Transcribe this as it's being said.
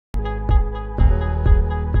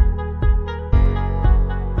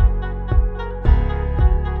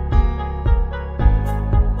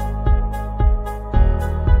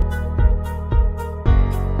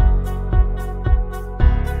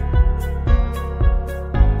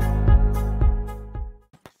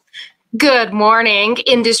Good morning,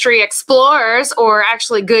 industry explorers, or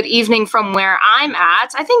actually good evening from where I'm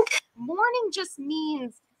at. I think morning just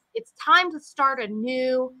means it's time to start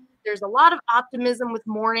anew. There's a lot of optimism with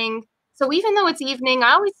morning. So even though it's evening,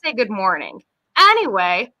 I always say good morning.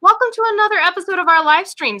 Anyway, welcome to another episode of our live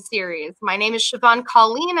stream series. My name is Siobhan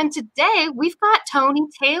Colleen, and today we've got Tony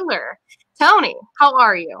Taylor. Tony, how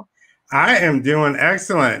are you? I am doing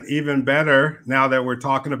excellent, even better now that we're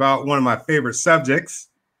talking about one of my favorite subjects.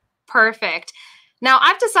 Perfect. Now,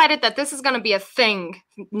 I've decided that this is going to be a thing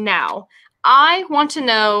now. I want to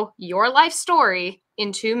know your life story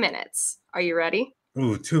in 2 minutes. Are you ready?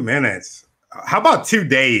 Ooh, 2 minutes. How about 2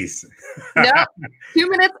 days? No, 2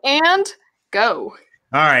 minutes and go.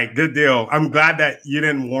 All right, good deal. I'm glad that you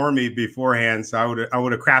didn't warn me beforehand, so I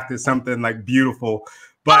would have crafted something like beautiful.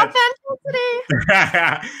 But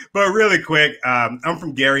but really quick, I'm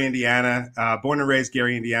from Gary, Indiana, born and raised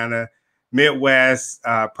Gary, Indiana, Midwest,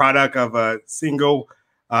 product of a single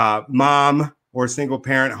mom or single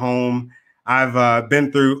parent home. I've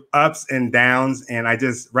been through ups and downs, and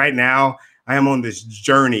right now I am on this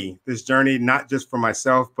journey not just for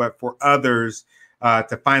myself, but for others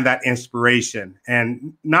to find that inspiration,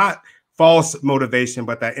 and not false motivation,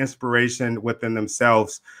 but that inspiration within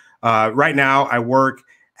themselves. Right now I work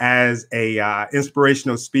as a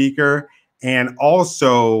inspirational speaker and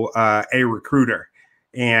also a recruiter.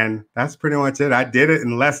 And that's pretty much it. I did it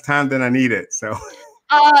in less time than I needed. So,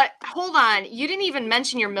 hold on. You didn't even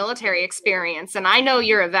mention your military experience, and I know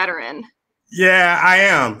you're a veteran. Yeah, I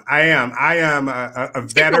am. I am a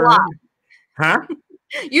veteran. Huh?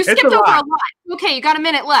 You skipped over a lot. Okay, you got a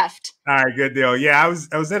minute left. All right, good deal. Yeah, I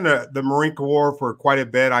was in the Marine Corps for quite a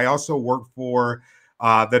bit. I also worked for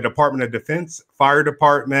the Department of Defense, fire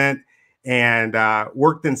department, and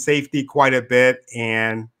worked in safety quite a bit.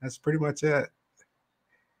 And that's pretty much it.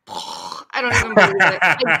 I don't even believe it.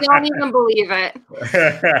 I don't even believe it.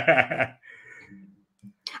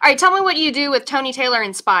 All right, tell me what you do with Tony Taylor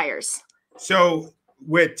Inspires. So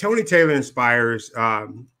with Tony Taylor Inspires,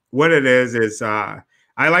 what it is I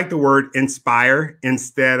like the word inspire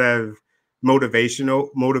instead of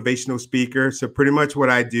motivational speaker. So pretty much what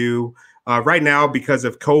I do right now, because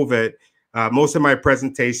of COVID, most of my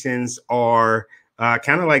presentations are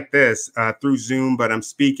kind of like this through Zoom, but I'm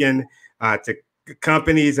speaking to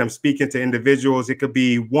companies, I'm speaking to individuals. It could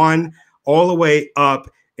be one all the way up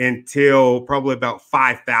until probably about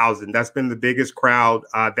 5,000. That's been the biggest crowd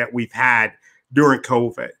that we've had during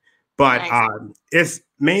COVID. But nice. It's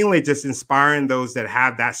mainly just inspiring those that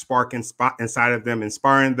have that spark inside of them,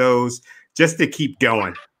 inspiring those just to keep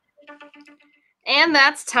going. And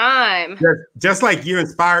that's time. Just like you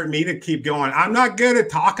inspired me to keep going. I'm not good at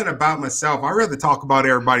talking about myself. I'd rather talk about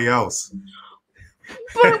everybody else.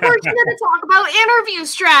 But we're here to talk about interview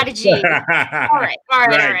strategy. All right.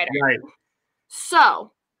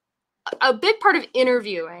 So a big part of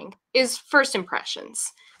interviewing is first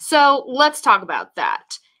impressions. So let's talk about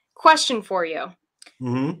that. Question for you.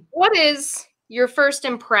 Mm-hmm. What is your first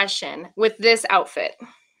impression with this outfit?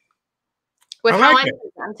 With how I'm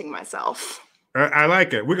presenting myself? I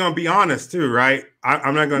like it. We're going to be honest too, right?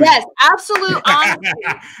 I'm not going to. Yes, absolute honesty.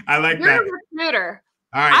 I like You're that. You're a recruiter.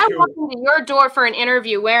 All right, I walked into your door for an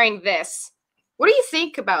interview wearing this. What do you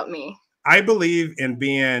think about me? I believe in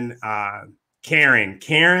being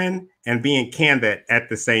caring and being candid at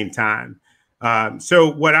the same time.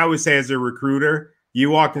 So what I would say as a recruiter, you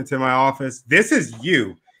walked into my office, this is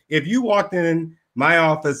you. If you walked in my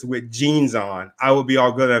office with jeans on, I would be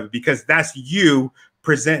all good at it, because that's you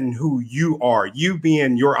presenting who you are, you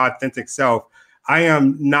being your authentic self. I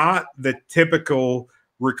am not the typical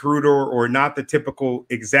recruiter or not the typical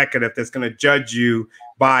executive that's going to judge you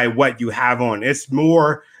by what you have on. It's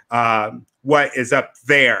more what is up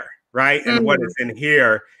there, right? And what is in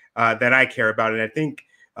here that I care about. And I think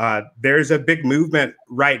there's a big movement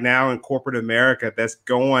right now in corporate America that's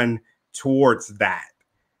going towards that.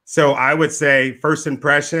 So I would say first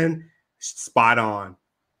impression, spot on.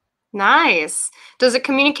 Nice. Does it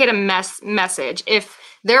communicate a message? If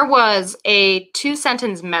there was a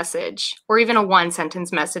 2-sentence message or even a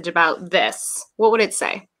 1-sentence message about this, what would it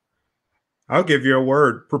say? I'll give you a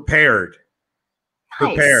word: prepared.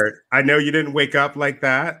 Nice. Prepared. I know you didn't wake up like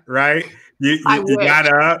that, right? You got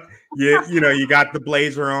up, you got the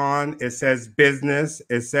blazer on. It says business.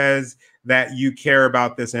 It says that you care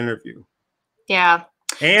about this interview. Yeah.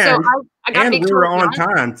 And, so and we were on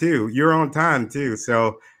time too. You're on time too.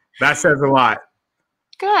 So that says a lot.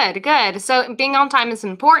 Good. So being on time is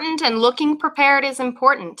important, and looking prepared is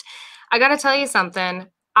important. I got to tell you something.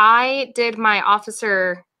 I did my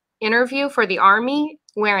officer interview for the Army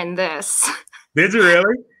wearing this. Did you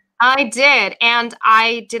really? I did. And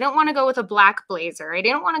I didn't want to go with a black blazer. I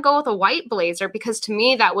didn't want to go with a white blazer because to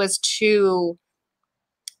me that was too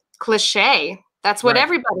cliche. That's what Right.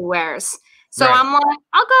 everybody wears. So Right. I'm like,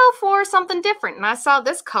 I'll go for something different. And I saw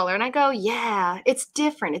this color and I go, yeah, it's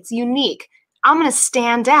different. It's unique. I'm going to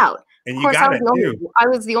stand out. And Of you course, got it too. I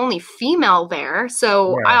was the only female there.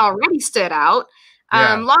 So Yeah. I already stood out.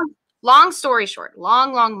 Yeah. Long story short,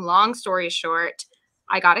 long story short,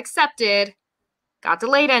 I got accepted, got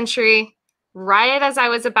delayed entry. Right as I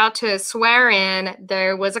was about to swear in,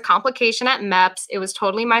 there was a complication at MEPS. It was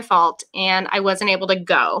totally my fault, and I wasn't able to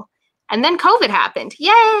go. And then COVID happened.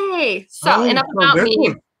 Yay! So enough about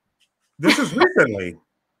me. This is recently.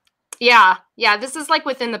 Yeah. This is like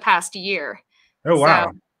within the past year. Oh, wow.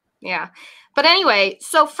 So, yeah. But anyway,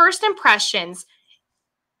 so first impressions,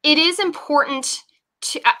 it is important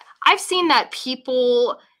to, I've seen that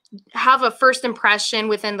people have a first impression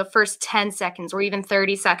within the first 10 seconds or even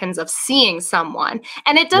 30 seconds of seeing someone.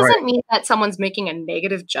 And it doesn't mean that someone's making a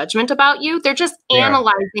negative judgment about you. They're just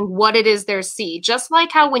analyzing what it is they see. Just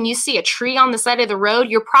like how when you see a tree on the side of the road,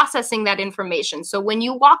 you're processing that information. So when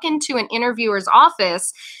you walk into an interviewer's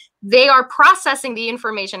office, they are processing the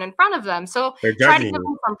information in front of them. So try to give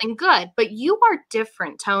them something good. But you are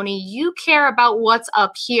different, Tony. You care about what's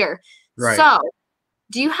up here. Right. So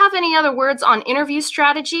do you have any other words on interview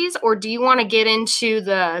strategies, or do you want to get into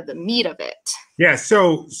the meat of it? Yeah.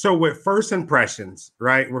 So with first impressions,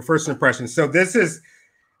 right? With first impressions. So this is,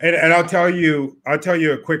 and I'll tell you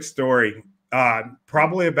a quick story.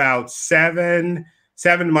 Probably about seven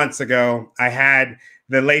months ago, I had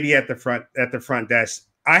the lady at the front desk.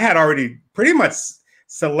 I had already pretty much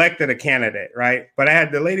selected a candidate, right? But I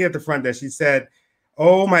had the lady at the front desk. She said,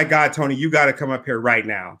 "Oh my God, Tony, you got to come up here right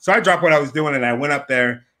now." So I dropped what I was doing and I went up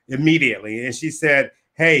there immediately. And she said,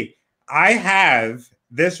 "Hey, I have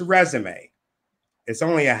this resume. It's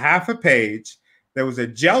only a half a page. There was a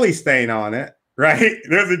jelly stain on it, right?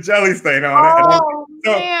 There's a jelly stain on it."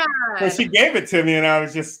 Man. So she gave it to me and I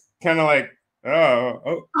was just kind of like,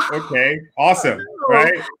 oh, okay, awesome,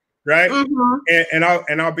 right? Mm-hmm.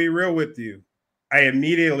 And I'll be real with you. I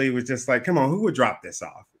immediately was just like, come on, who would drop this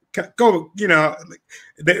off? Go,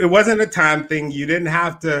 it wasn't a time thing. You didn't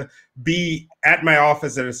have to be at my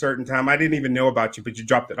office at a certain time. I didn't even know about you, but you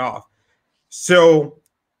dropped it off. So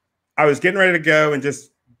I was getting ready to go and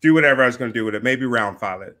just do whatever I was going to do with it. Maybe round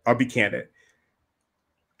file it. I'll be candid.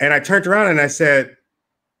 And I turned around and I said,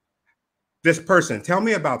 "This person, tell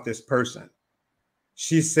me about this person."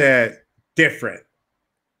 She said, "Different."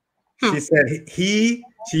 She said, she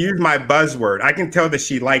used my buzzword. I can tell that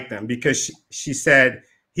she liked him because she said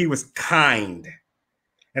he was kind.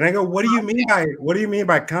 And I go, what do you mean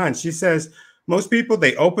by kind? She says, most people,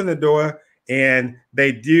 they open the door and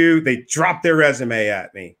they drop their resume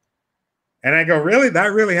at me. And I go, really?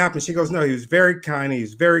 That really happened? She goes, no, he was very kind.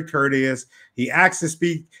 He's very courteous. He asked to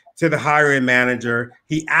speak to the hiring manager.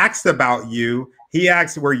 He asked about you. He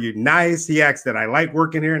asked, were you nice? He asked that I like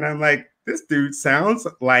working here. And I'm like, this dude sounds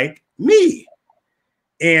like me.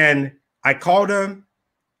 And I called him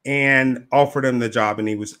and offered him the job, and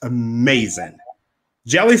he was amazing.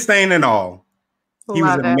 Jelly stain and all. He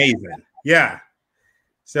was amazing. Yeah.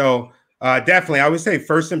 So definitely, I would say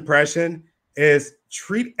first impression is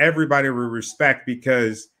treat everybody with respect,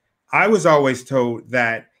 because I was always told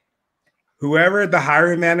that whoever the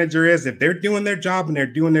hiring manager is, if they're doing their job and they're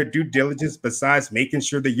doing their due diligence, besides making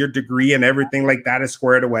sure that your degree and everything like that is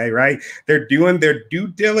squared away, right? They're doing their due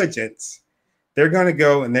diligence. They're going to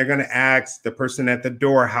go and they're going to ask the person at the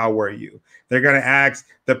door, how were you? They're going to ask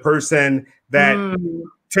the person that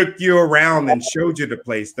took you around and showed you the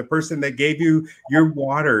place, the person that gave you your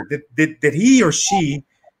water. Did he or she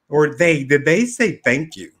or did they say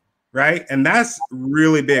thank you, right? And that's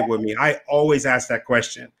really big with me. I always ask that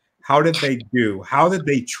question. How did they do? How did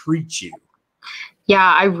they treat you?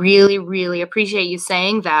 Yeah, I really, really appreciate you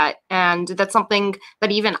saying that. And that's something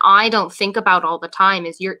that even I don't think about all the time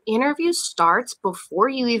is your interview starts before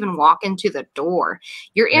you even walk into the door.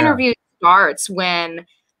 Your interview starts when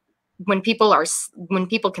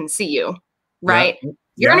people can see you, right?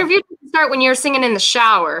 Your interview doesn't start when you're singing in the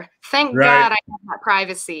shower. Thank God I have that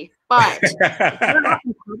privacy. But if you're not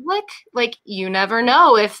in public, like, you never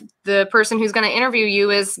know if the person who's going to interview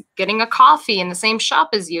you is getting a coffee in the same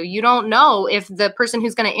shop as you. You don't know if the person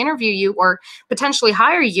who's going to interview you or potentially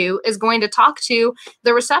hire you is going to talk to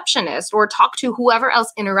the receptionist or talk to whoever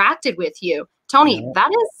else interacted with you. Tony, that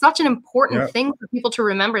is such an important thing for people to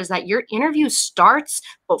remember, is that your interview starts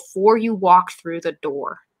before you walk through the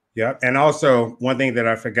door. Yeah. And also one thing that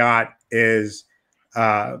I forgot is,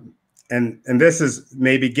 and this is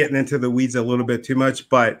maybe getting into the weeds a little bit too much,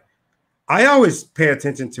 but I always pay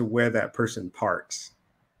attention to where that person parks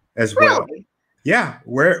as well. Really? Yeah,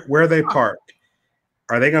 where they park.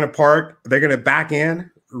 Are they going to park? Are they going to back in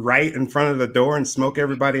right in front of the door and smoke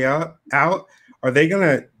everybody out? Are they going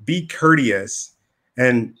to be courteous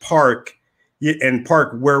and park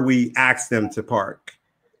where we ask them to park?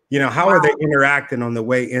 You know, how are they interacting on the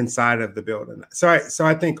way inside of the building? So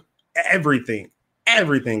I think everything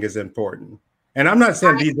is important. And I'm not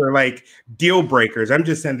saying these are like deal breakers. I'm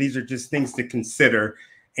just saying these are just things to consider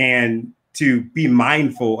and to be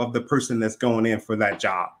mindful of the person that's going in for that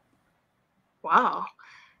job. Wow.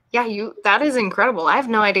 Yeah, that is incredible. I have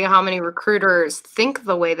no idea how many recruiters think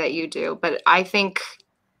the way that you do, but I think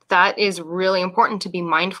that is really important to be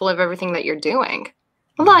mindful of everything that you're doing.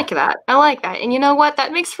 I like that. I like that. And you know what?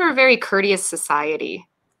 That makes for a very courteous society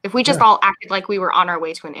if we just all acted like we were on our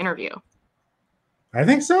way to an interview. I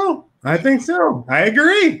think so. I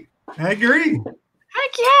agree. Heck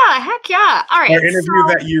yeah. Heck yeah. All right.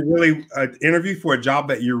 Interview for a job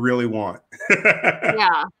that you really want.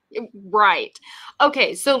 Yeah. Right.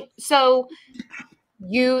 Okay. So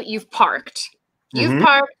you've parked. You've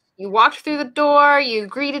parked. You walked through the door. You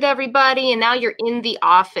greeted everybody, and now you're in the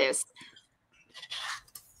office.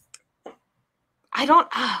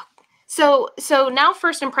 So now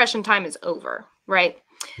first impression time is over, right?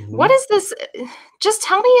 What is this? Just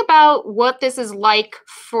tell me about what this is like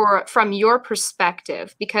from your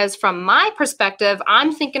perspective, because from my perspective,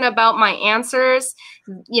 I'm thinking about my answers,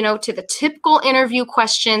 to the typical interview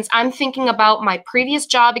questions. I'm thinking about my previous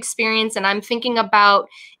job experience, and I'm thinking about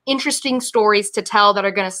interesting stories to tell that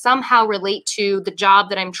are going to somehow relate to the job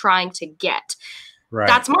that I'm trying to get. Right.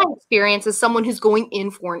 That's my experience as someone who's going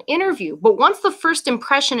in for an interview. But once the first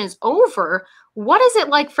impression is over, what is it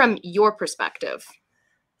like from your perspective?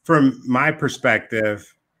 From my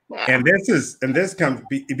perspective, and this comes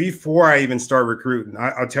before I even start recruiting.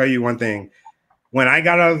 I'll tell you one thing. When I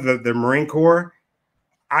got out of the Marine Corps,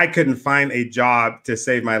 I couldn't find a job to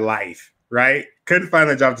save my life, right? Couldn't find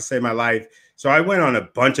a job to save my life. So I went on a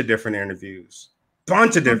bunch of different interviews,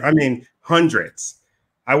 hundreds.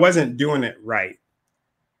 I wasn't doing it right.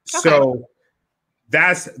 Okay. So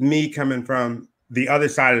that's me coming from the other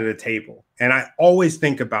side of the table. And I always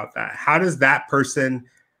think about that. How does that person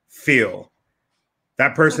feel?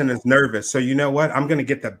 That person is nervous. So you know what? I'm going to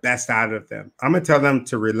get the best out of them. I'm going to tell them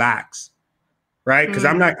to relax, right? Because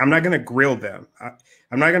I'm not going to grill them.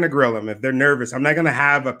 I'm not going to grill them if they're nervous. I'm not going to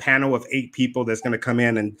have a panel of 8 people that's going to come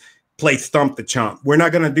in and play stump the chump. We're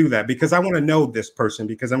not going to do that because I want to know this person,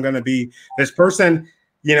 because I'm going to be this person,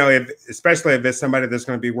 especially if it's somebody that's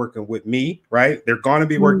going to be working with me, right? They're going to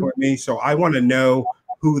be working with me. So I want to know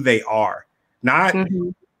who they are, not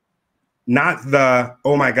the,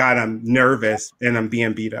 oh my God, I'm nervous and I'm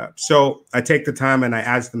being beat up. So I take the time and I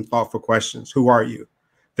ask them thoughtful questions. Who are you?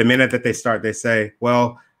 The minute that they start, they say,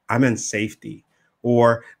 well, I'm in safety,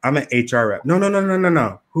 or I'm an HR rep.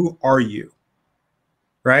 No. Who are you?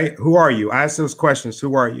 Right? Who are you? I ask those questions.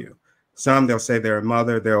 Who are you? Some, they'll say they're a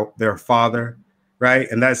mother, they're a father, right?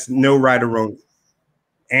 And that's no right or wrong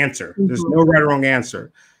answer. There's no right or wrong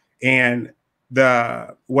answer. And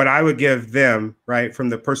what I would give them, right, from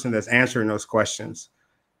the person that's answering those questions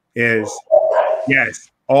is,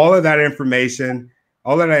 yes, all of that information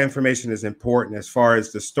is important as far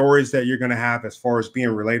as the stories that you're going to have, as far as being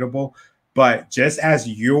relatable. But just as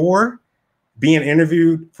you're being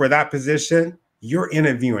interviewed for that position, you're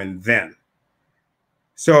interviewing them.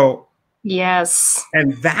 So yes.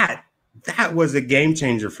 And that was a game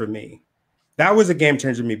changer for me. That was a game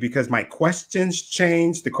changer for me because my questions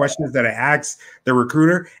changed. The questions that I asked the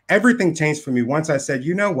recruiter, everything changed for me once I said,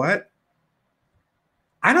 you know what?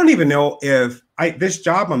 I don't even know if this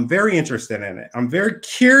job, I'm very interested in it. I'm very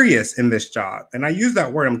curious in this job. And I use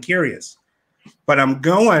that word, I'm curious. But I'm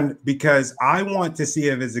going because I want to see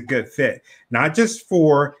if it's a good fit, not just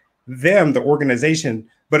for them, the organization,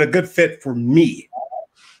 but a good fit for me,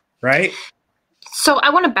 right? So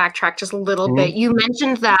I want to backtrack just a little bit. You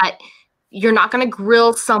mentioned that you're not going to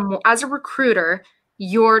grill someone as a recruiter.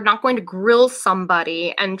 You're not going to grill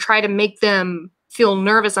somebody and try to make them feel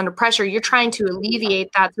nervous under pressure. You're trying to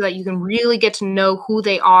alleviate that so that you can really get to know who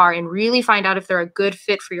they are and really find out if they're a good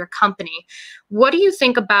fit for your company. What do you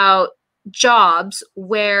think about jobs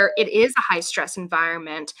where it is a high stress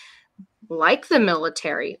environment, like the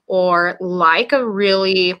military, or like a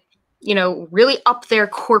really up there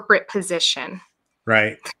corporate position?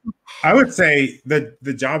 Right. I would say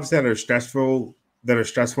the jobs that are stressful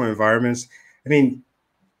environments, I mean,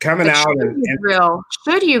 coming out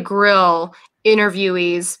should you grill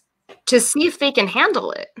interviewees to see if they can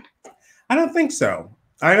handle it? I don't think so.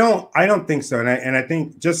 I don't think so. And I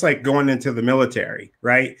think just like going into the military,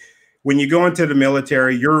 right? when you go into the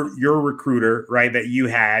military, your recruiter, right, that you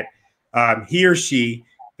had, he or she,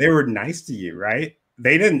 they were nice to you, right?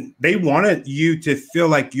 They wanted you to feel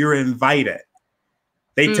like you're invited.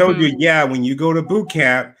 They told you, yeah, when you go to boot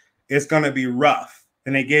camp, it's going to be rough.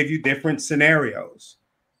 And they gave you different scenarios.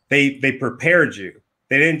 They prepared you.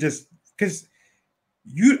 They didn't just, because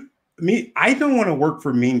I don't want to work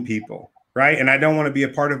for mean people, right? And I don't want to be a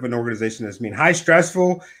part of an organization that's mean. High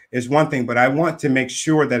stressful is one thing, but I want to make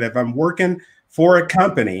sure that if I'm working for a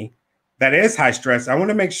company that is high stress, I want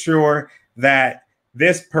to make sure that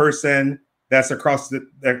this person that's across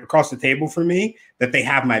the table from me, that they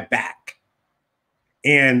have my back.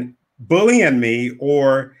 And bullying me,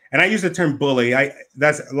 and I use the term bully,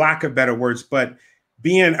 that's lack of better words, but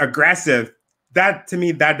being aggressive, that to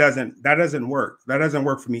me, that doesn't work. That doesn't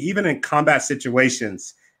work for me. Even in combat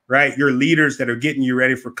situations, right? Your leaders that are getting you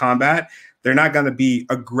ready for combat, they're not going to be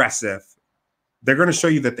aggressive. They're going to show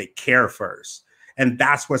you that they care first. And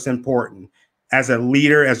that's what's important. As a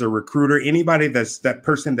leader, as a recruiter, anybody that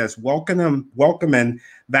person that's welcoming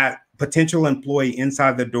that potential employee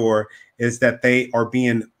inside the door, is that they are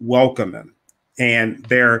being welcoming and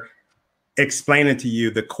they're explaining to you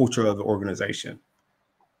the culture of the organization.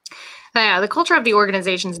 Yeah, the culture of the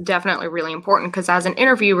organization is definitely really important, because as an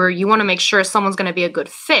interviewer, you want to make sure someone's going to be a good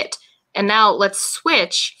fit. And now let's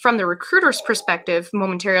switch from the recruiter's perspective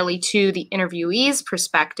momentarily to the interviewee's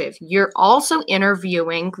perspective. You're also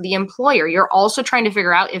interviewing the employer. You're also trying to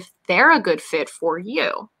figure out if they're a good fit for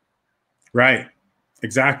you. Right.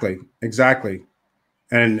 Exactly.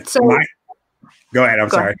 And so, go ahead. I'm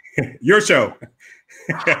sorry. Your show.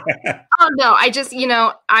 Oh, no, I just,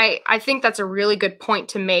 I think that's a really good point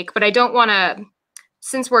to make, but I don't want to,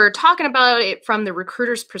 since we're talking about it from the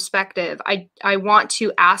recruiter's perspective, I want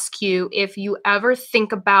to ask you if you ever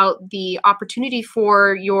think about the opportunity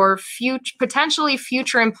for your potentially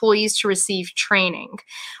future employees to receive training.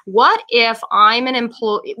 What if I'm an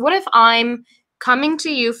employee? What if I'm coming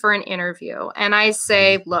to you for an interview and I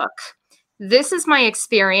say, look, this is my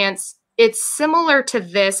experience. It's similar to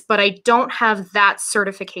this, but I don't have that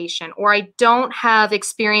certification, or I don't have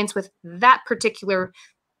experience with that particular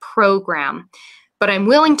program, but I'm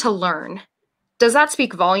willing to learn. Does that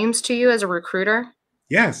speak volumes to you as a recruiter?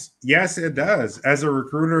 Yes, it does. As a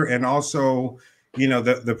recruiter, and also,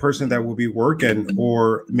 the person that will be working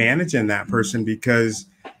or managing that person, because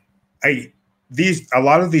a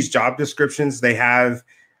lot of these job descriptions, they have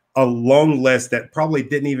a long list that probably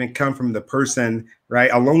didn't even come from the person,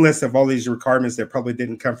 right? A long list of all these requirements that probably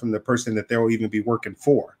didn't come from the person that they'll even be working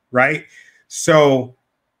for, right? So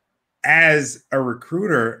as a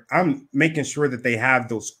recruiter, I'm making sure that they have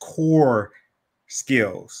those core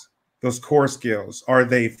skills. Are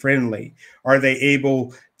they friendly? Are they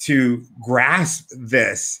able to grasp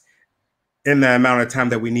this in the amount of time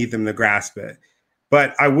that we need them to grasp it?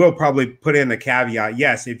 But I will probably put in the caveat.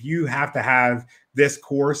 Yes, if you have to have this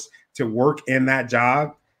course to work in that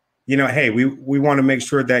job, hey, we want to make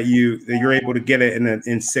sure that you're able to get it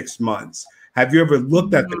in 6 months. Have you ever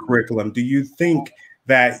looked at the curriculum? Do you think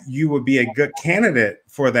that you would be a good candidate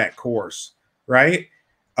for that course, right?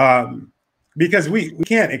 Because we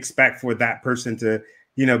can't expect for that person to,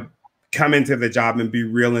 come into the job and be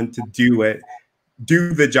willing to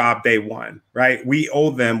do the job day one, right? We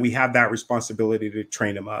owe them, we have that responsibility to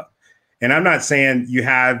train them up. And I'm not saying you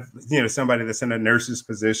have, somebody that's in a nurse's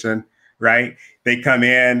position, right? They come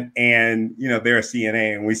in and, they're a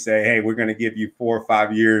CNA and we say, hey, we're going to give you 4 or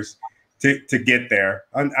 5 years to get there.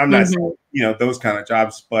 I'm not saying, those kind of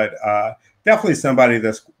jobs, but definitely somebody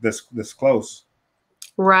that's close.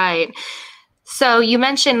 Right. So you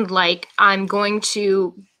mentioned I'm going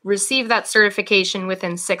to receive that certification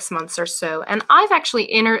within 6 months or so. And I've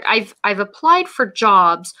actually I've applied for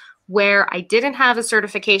jobs where I didn't have a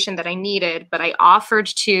certification that I needed, but I offered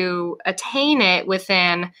to attain it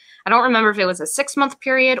within, I don't remember if it was a 6-month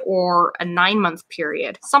period or a 9-month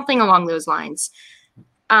period, something along those lines.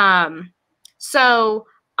 So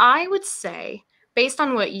I would say, based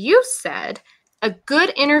on what you said, a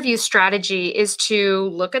good interview strategy is to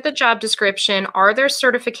look at the job description. Are there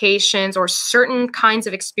certifications or certain kinds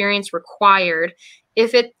of experience required?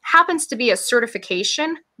 If it happens to be a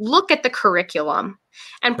certification, look at the curriculum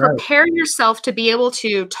and prepare yourself to be able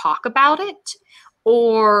to talk about it,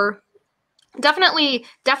 or definitely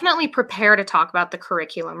prepare to talk about the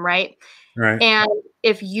curriculum, right? Right. And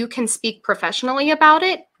if you can speak professionally about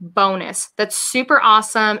it, bonus. That's super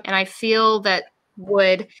awesome. And I feel that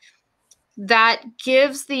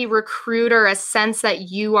gives the recruiter a sense that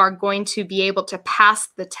you are going to be able to pass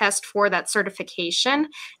the test for that certification.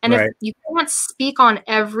 And if you can't speak on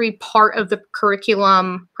every part of the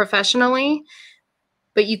curriculum professionally,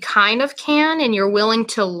 but you kind of can and you're willing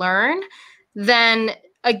to learn, then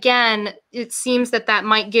again, it seems that that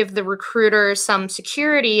might give the recruiter some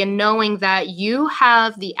security in knowing that you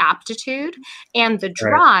have the aptitude and the Right.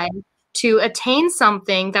 drive to attain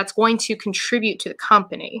something that's going to contribute to the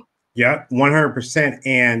company. Yeah, 100%.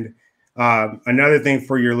 And another thing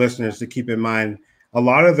for your listeners to keep in mind, a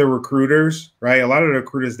lot of the recruiters, right? A lot of the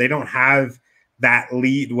recruiters, they don't have that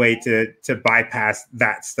lead way to bypass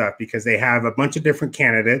that stuff because they have a bunch of different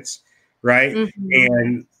candidates, right? Mm-hmm.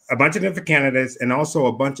 And a bunch of different candidates and also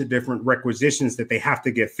a bunch of different requisitions that they have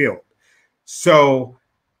to get filled. So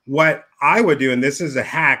what I would do, and this is a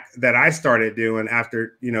hack that I started doing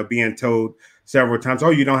after, being told several times, oh,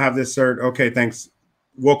 you don't have this cert. Okay, thanks.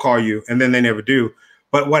 We'll call you. And then they never do.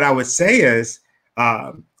 But what I would say is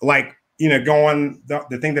the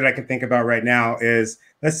thing that I can think about right now is,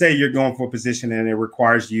 let's say you're going for a position and it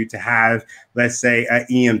requires you to have, let's say, an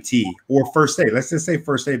EMT or first aid. Let's just say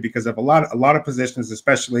first aid because of a lot of positions,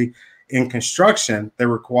 especially in construction, that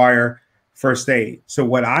require first aid. So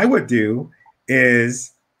what I would do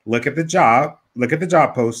is look at the job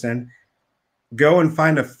posting, go and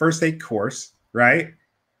find a first aid course, right?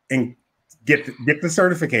 And get the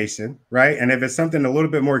certification, right? And if it's something a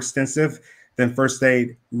little bit more extensive than first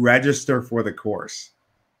aid, register for the course.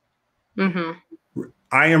 Mm-hmm.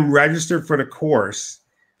 I am registered for the course.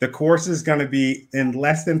 The course is going to be in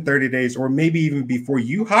less than 30 days, or maybe even before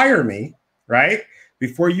you hire me, right?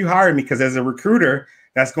 Before you hire me, because as a recruiter,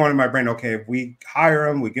 that's going in my brain. Okay, if we hire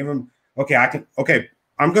him, we give him,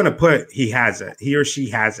 I'm going to put he has it, he or she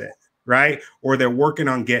has it, right? Or they're working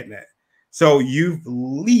on getting it. So you've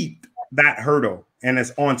leaped that hurdle and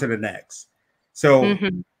it's on to the next. So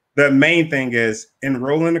Mm-hmm. the main thing is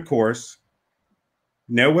enroll in the course,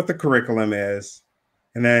 know what the curriculum is,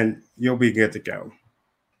 and then you'll be good to go.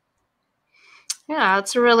 Yeah,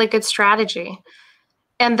 that's a really good strategy.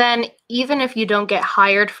 And then even if you don't get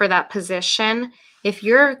hired for that position, if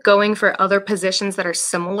you're going for other positions that are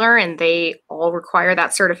similar and they all require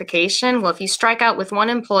that certification, well, if you strike out with one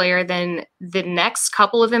employer, then the next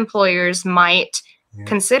couple of employers might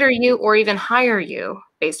consider you or even hire you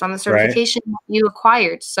based on the certification you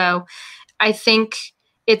acquired. So I think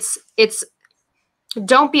it's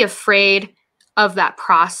don't be afraid of that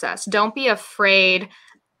process. Don't be afraid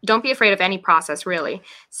of any process, really.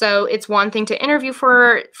 So it's one thing to interview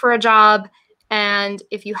for a job, and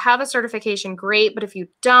if you have a certification, great, but if you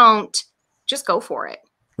don't, just go for it.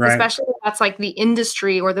 Right. Especially if that's like the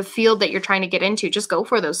industry or the field that you're trying to get into, just go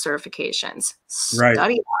for those certifications.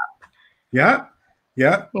 Study up. Yeah.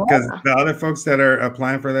 Because the other folks that are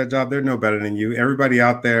applying for that job, they're no better than you. Everybody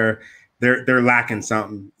out there, they're lacking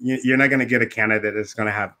something. You're not going to get a candidate that's going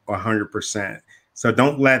to have 100%. So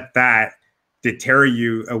don't let that deter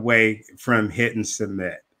you away from hit and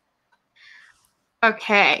submit.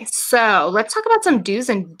 Okay, so let's talk about some do's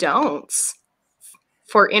and don'ts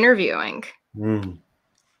for interviewing.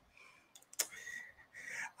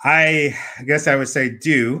 I guess I would say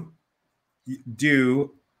do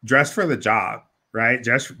dress for the job, right?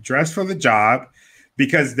 Just dress for the job,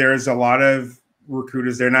 because there's a lot of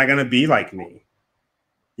recruiters, they're not going to be like me.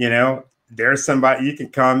 There's somebody, you can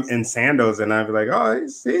come in sandals and I'd be like, oh,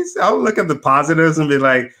 I'll look at the positives and be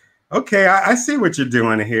like, okay, I see what you're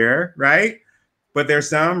doing here, right? But there's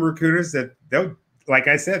some recruiters that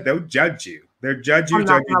they'll judge you. They'll judge you.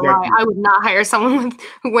 I would not hire someone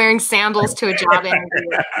wearing sandals to a job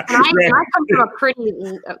interview. I come from a pretty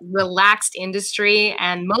relaxed industry,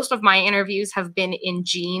 and most of my interviews have been in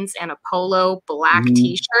jeans and a polo black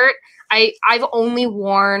t-shirt. I've only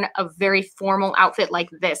worn a very formal outfit like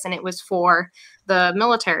this, and it was for the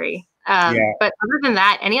military. But other than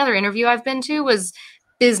that, any other interview I've been to was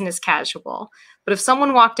business casual. But if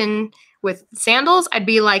someone walked in with sandals, I'd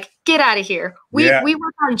be like, get out of here. We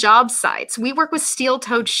work on job sites. We work with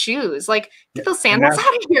steel-toed shoes. Like, get those sandals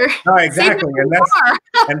out of here. No, exactly.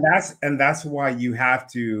 And that's why you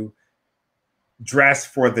have to dress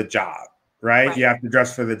for the job, right? You have to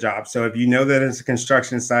dress for the job. So if you know that it's a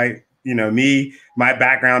construction site, my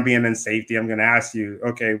background being in safety, I'm going to ask you,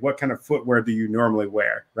 okay, what kind of footwear do you normally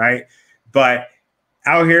wear, right? But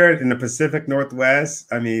out here in the Pacific Northwest,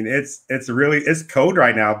 I mean, it's cold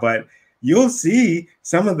right now, but you'll see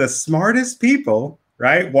some of the smartest people,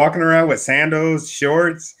 right, walking around with sandals,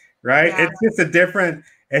 shorts, right? Yeah. It's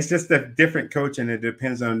just a different coach, and it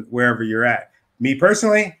depends on wherever you're at. Me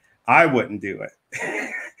personally, I wouldn't do it.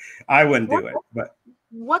 I wouldn't do it. But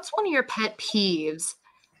what's one of your pet peeves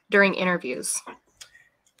during interviews?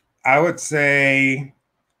 I would say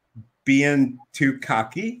being too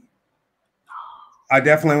cocky. I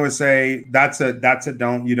definitely would say that's a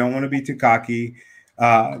don't. You don't want to be too cocky.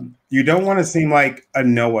 You don't want to seem like a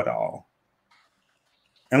know-it-all,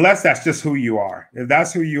 unless that's just who you are. If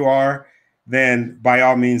that's who you are, then by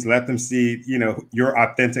all means, let them see, your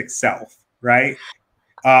authentic self, right?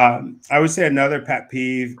 I would say another pet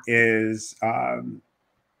peeve is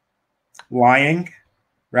lying,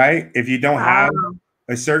 right? If you don't have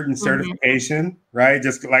a certain certification, right?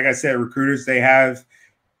 Just like I said, recruiters, they have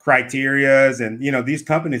criterias, and these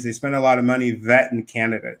companies, they spend a lot of money vetting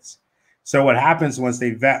candidates. So what happens once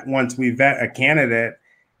we vet a candidate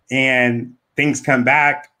and things come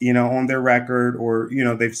back, on their record, or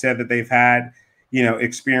they've said that they've had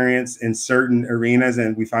experience in certain arenas,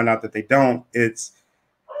 and we find out that they don't. It's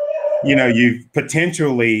you've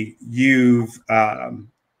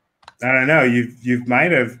I don't know, you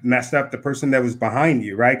might have messed up the person that was behind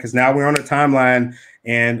you, right? Because now we're on a timeline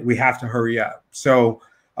and we have to hurry up. So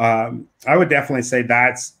I would definitely say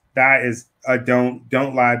that is a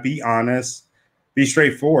don't lie, be honest, be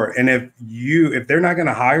straightforward. And if they're not going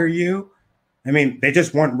to hire you, I mean, they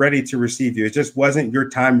just weren't ready to receive you. It just wasn't your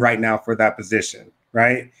time right now for that position,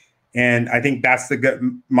 right? And I think that's the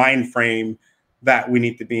good mind frame that we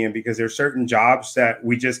need to be in, because there's certain jobs that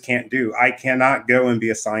we just can't do. I cannot go and be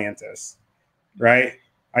a scientist, right?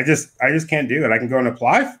 I just can't do it. I can go and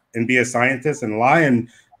apply and be a scientist and lie and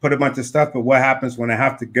put a bunch of stuff, but what happens when I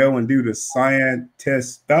have to go and do the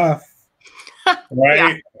scientist stuff,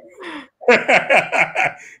 right?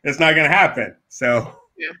 It's not going to happen. So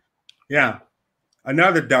yeah.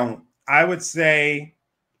 Another don't, I would say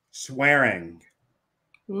swearing.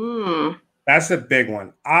 That's a big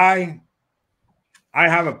one. I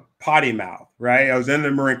have a potty mouth, right? I was in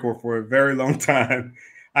the Marine Corps for a very long time.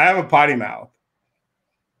 I have a potty mouth.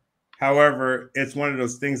 However, it's one of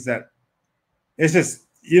those things that it's just,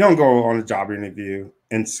 you don't go on a job interview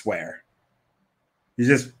and swear.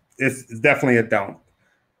 It's definitely a don't.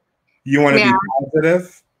 You want to be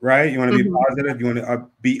positive, right? You want to be positive. You want to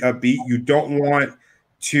be upbeat. You don't want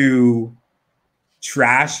to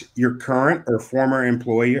trash your current or former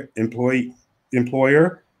employer.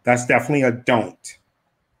 That's definitely a don't.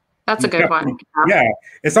 That's a good one. Yeah.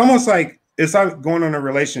 It's almost like it's like going on a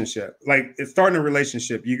relationship. Like it's starting a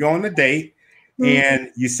relationship. You go on a date and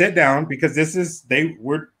you sit down, because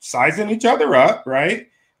we're sizing each other up, right?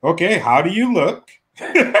 Okay, how do you look?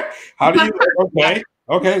 How do you look?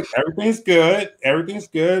 Okay, everything's good. Everything's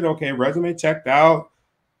good. Okay, resume checked out.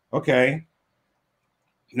 Okay.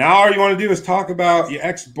 Now all you want to do is talk about your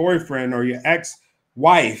ex-boyfriend or your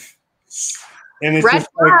ex-wife. And it's red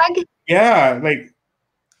flag. Like,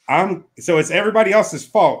 so it's everybody else's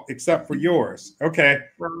fault except for yours. Okay.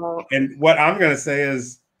 And what I'm going to say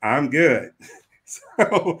is I'm good.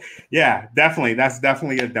 So yeah, definitely. That's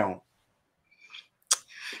definitely a don't.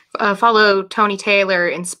 Follow Tony Taylor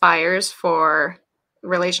Inspires for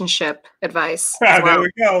relationship advice. There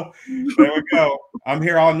we go. There we go. I'm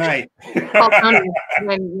here all night. Call Tony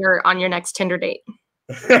when you're on your next Tinder date.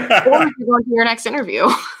 Or if you're going to your next interview.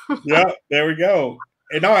 Yeah, there we go.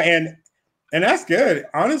 And that's good.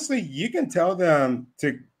 Honestly, you can tell them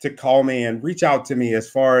to call me and reach out to me as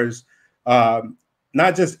far as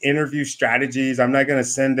not just interview strategies. I'm not going to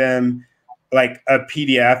send them like a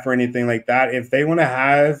PDF or anything like that. If they want to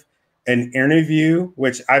have an interview,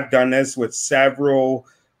 which I've done this with several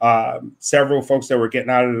folks that were getting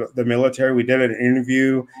out of the military, we did an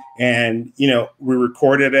interview and, we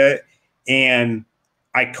recorded it and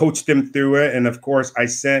I coached them through it. And of course I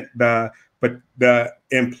sent the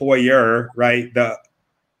employer, right, the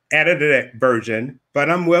edited version, but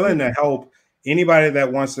I'm willing to help anybody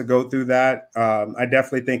that wants to go through that. I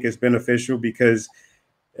definitely think it's beneficial because,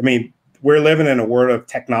 I mean, we're living in a world of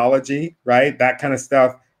technology, right? That kind of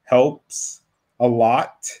stuff helps a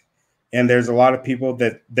lot. And there's a lot of people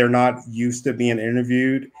that they're not used to being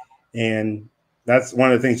interviewed. And that's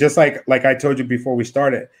one of the things, just like I told you before we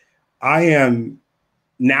started, I am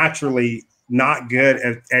naturally not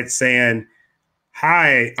good at saying,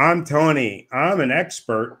 hi, I'm Tony. I'm an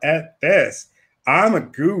expert at this. I'm a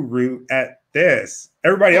guru at this.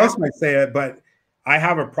 Everybody else might say it, but I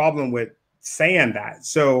have a problem with saying that.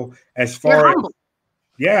 So as far as,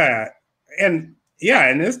 and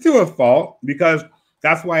it's to a fault, because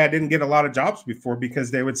that's why I didn't get a lot of jobs before, because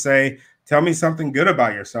they would say, tell me something good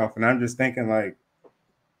about yourself. And I'm just thinking like,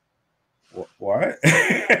 what?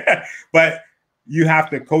 But you have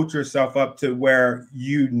to coach yourself up to where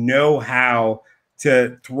you know how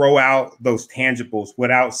to throw out those tangibles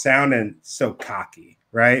without sounding so cocky,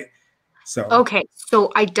 right? So okay,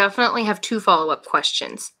 so I definitely have two follow-up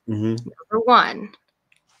questions. Number one,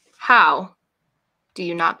 how do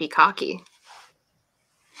you not be cocky?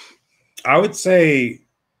 I would say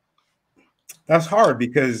that's hard,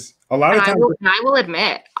 because A lot of times. And I will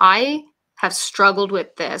admit, I have struggled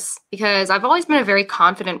with this because I've always been a very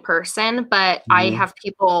confident person, but I have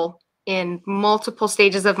people in multiple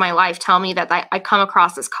stages of my life tell me that I come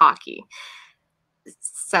across as cocky.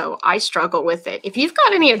 So I struggle with it. If you've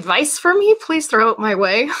got any advice for me, please throw it my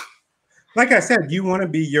way. Like I said, you want to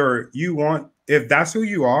be if that's who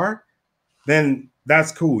you are, then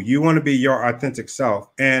that's cool. You want to be your authentic self.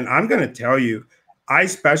 And I'm going to tell you, I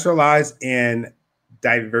specialize in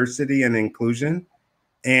diversity and inclusion.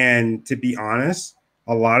 And to be honest,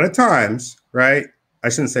 a lot of times, right? I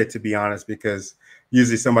shouldn't say to be honest, because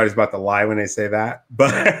usually somebody's about to lie when they say that,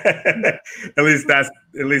 but at least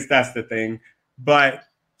that's the thing. But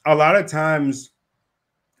a lot of times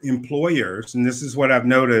employers, and this is what I've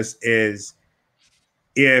noticed, is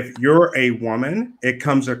if you're a woman, it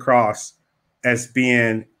comes across as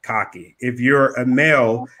being cocky. If you're a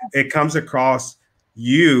male, it comes across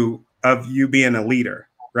you being a leader,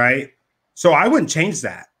 right? So I wouldn't change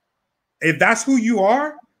that. If that's who you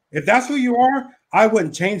are, I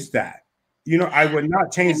wouldn't change that. I would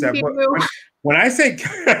not change that. But when I say,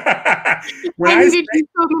 I needed you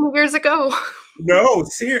so many years ago.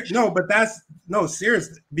 Seriously,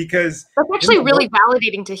 because that's actually really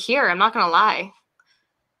validating to hear. I'm not going to lie.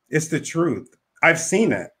 It's the truth. I've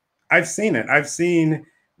seen it. I've seen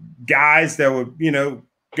guys that would,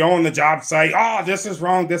 go on the job site. Oh, this is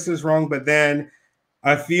wrong. But then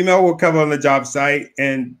a female will come on the job site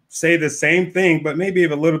and say the same thing, but maybe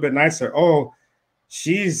a little bit nicer. Oh,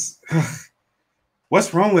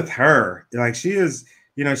 what's wrong with her? Like she is,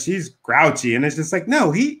 she's grouchy. And it's just like,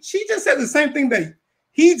 no, she just said the same thing that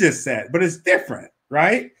he just said, but it's different.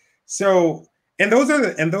 Right. So, and those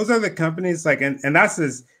are the companies like, and that's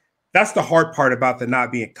the hard part about the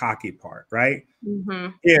not being cocky part. Right. Mm-hmm.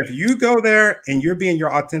 If you go there and you're being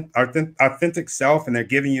your authentic self and they're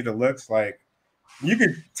giving you the looks, like you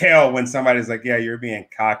could tell when somebody's like, yeah, you're being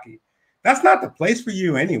cocky. That's not the place for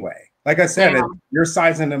you anyway. Like I said, you're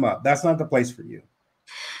sizing them up. That's not the place for you.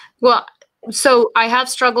 Well, so I have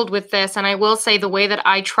struggled with this, and I will say the way that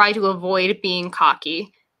I try to avoid being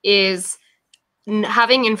cocky is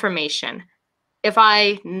having information. If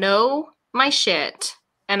I know my shit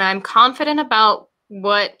and I'm confident about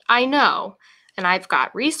what I know, and I've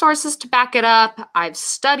got resources to back it up, I've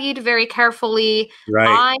studied very carefully, right.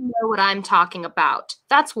 I know what I'm talking about.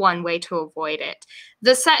 That's one way to avoid it.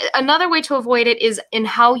 Another way to avoid it is in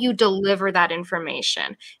how you deliver that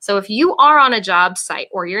information. So if you are on a job site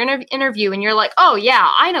or you're in an interview and you're like, oh yeah,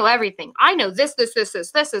 I know everything. I know this.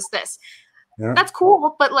 Yeah. That's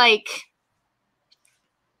cool, but like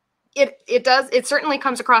it certainly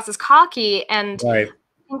comes across as cocky, and right. I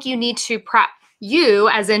think you need to you,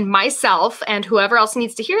 as in myself and whoever else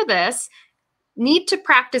needs to hear this, need to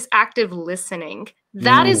practice active listening.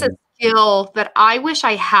 That is a skill that I wish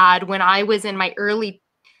I had when I was in my early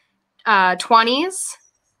 20s,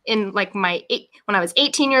 in like when I was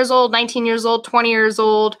 18 years old, 19 years old, 20 years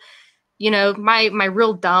old, my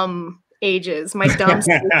real dumb ages, my dumb in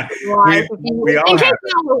case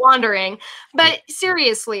you were wondering. But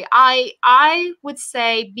seriously, I would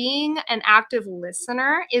say being an active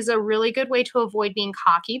listener is a really good way to avoid being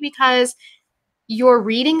cocky, because you're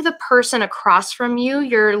reading the person across from you,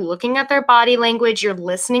 you're looking at their body language, you're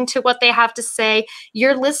listening to what they have to say,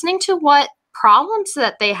 you're listening to what problems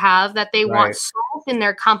that they have that they want solved in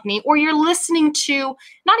their company, or you're listening to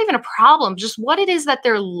not even a problem, just what it is that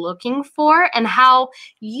they're looking for and how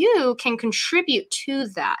you can contribute to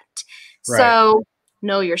that. Right. So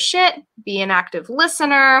know your shit, be an active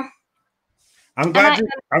listener. I'm glad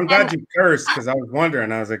you cursed, because I was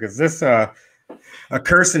wondering, I was like, is this a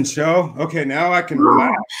cursing show? Okay, now I can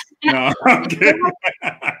relax. No, I'm kidding.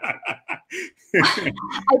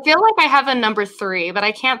 I feel like I have a number 3, but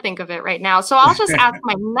I can't think of it right now. So I'll just ask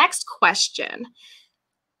my next question.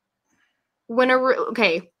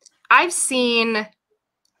 I've seen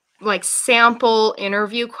like sample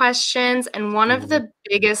interview questions, and one of the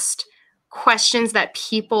biggest questions that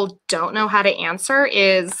people don't know how to answer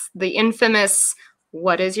is the infamous,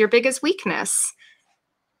 what is your biggest weakness?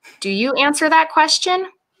 Do you answer that question?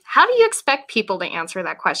 How do you expect people to answer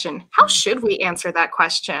that question? How should we answer that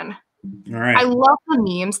question? All right. I love the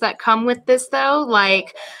memes that come with this, though.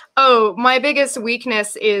 Like, oh, my biggest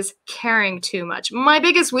weakness is caring too much. My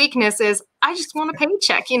biggest weakness is I just want a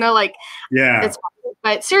paycheck, Yeah.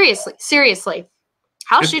 But seriously,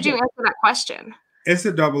 how should you answer that question? It's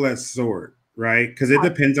a double-edged sword, right? Because it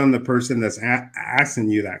depends on the person that's asking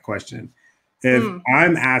you that question. If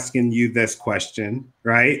I'm asking you this question,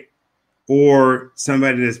 right, or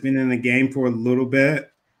somebody that's been in the game for a little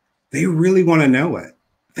bit, they really want to know it.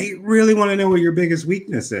 They really want to know what your biggest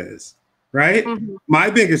weakness is. right? Mhm. My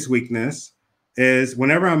biggest weakness is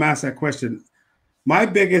whenever I'm asked that question, my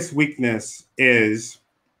biggest weakness is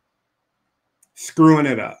screwing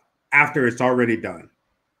it up after it's already done.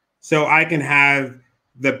 So I can have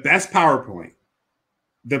the best PowerPoint,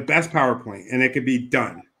 and it could be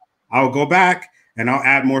done. I'll go back and I'll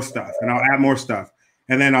add more stuff and I'll add more stuff.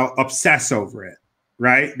 And then I'll obsess over it,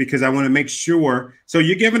 right? Because I want to make sure. So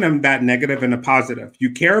you're giving them that negative and a positive.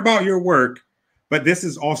 You care about your work, but this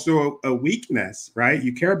is also a weakness, right?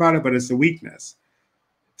 You care about it, but it's a weakness.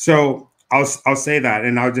 So I'll say that,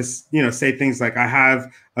 and I'll just, say things like, I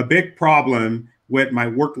have a big problem with my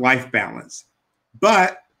work-life balance,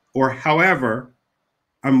 however,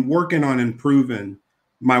 I'm working on improving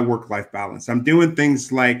my work-life balance. I'm doing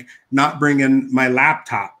things like not bringing my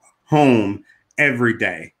laptop home every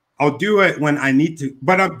day. I'll do it when I need to,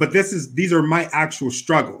 but these are my actual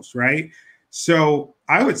struggles, right? So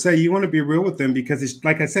I would say you want to be real with them, because it's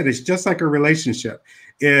like I said, it's just like a relationship.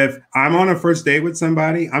 If I'm on a first date with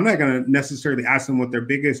somebody, I'm not going to necessarily ask them what their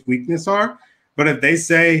biggest weakness are. But if they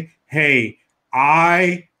say, hey,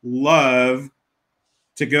 I love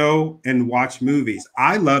to go and watch movies,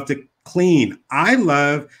 I love to clean, I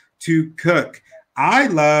love to cook, I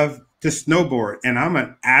love to snowboard, and I'm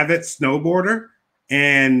an avid snowboarder,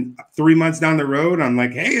 and 3 months down the road, I'm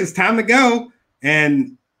like, hey, it's time to go.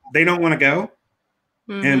 And they don't want to go.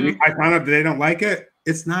 And I found out that they don't like it.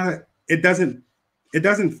 It doesn't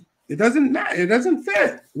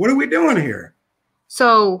fit. What are we doing here?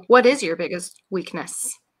 So what is your biggest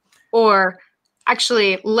weakness? Or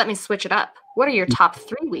actually, let me switch it up. What are your top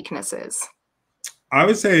 3 weaknesses? I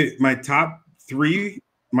would say my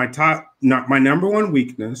number one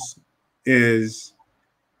weakness is,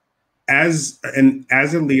 as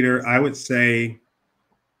a leader, I would say,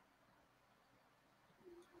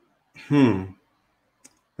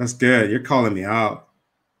 that's good. You're calling me out.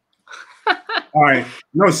 All right.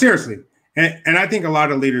 No, seriously. And I think a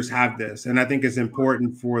lot of leaders have this, and I think it's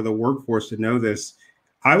important for the workforce to know this.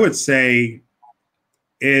 I would say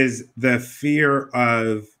is the fear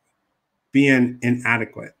of being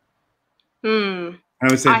inadequate. I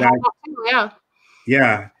would say that. Yeah.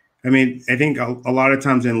 Yeah. I mean, I think a lot of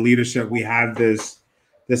times in leadership, we have this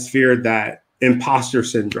fear that imposter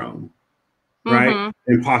syndrome, right?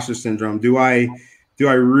 Imposter syndrome. Do I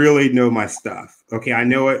really know my stuff? Okay, I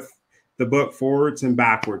know it, the book forwards and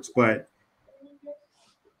backwards, but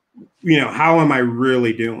how am I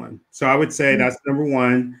really doing? So I would say that's number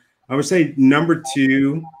one. I would say number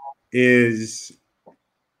 2 is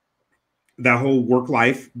that whole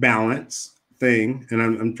work-life balance thing, and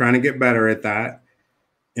I'm trying to get better at that.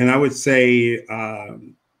 And I would say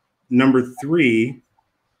number 3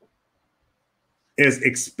 is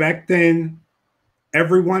expecting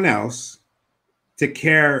everyone else to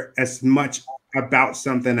care as much about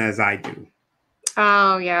something as I do.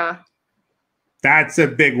 Oh, yeah. That's a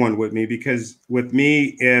big one with me, because with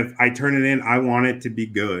me, if I turn it in, I want it to be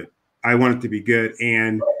good. I want it to be good.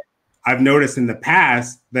 And I've noticed in the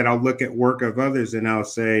past that I'll look at work of others and I'll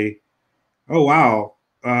say, oh, wow,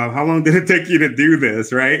 how long did it take you to do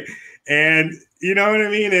this? Right. And you know what I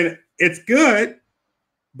mean? And it's good,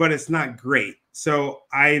 but it's not great. So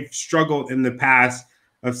I've struggled in the past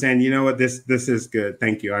of saying, you know what, this is good.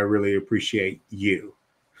 Thank you. I really appreciate you.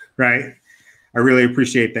 Right. I really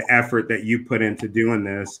appreciate the effort that you put into doing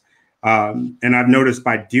this. And I've noticed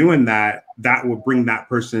by doing that, that will bring that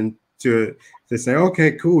person to say,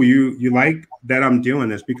 okay, cool. You like that I'm doing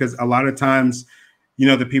this, because a lot of times,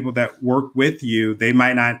 the people that work with you, they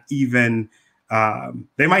might not even,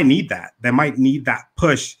 they might need that. They might need that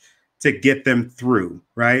push to get them through,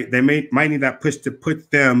 right? They might need that push to put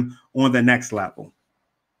them on the next level.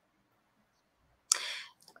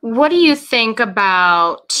 What do you think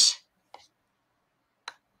about,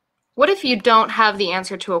 what if you don't have the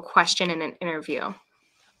answer to a question in an interview?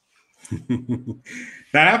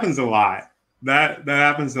 That happens a lot. That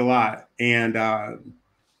happens a lot. And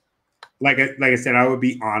like I said, I would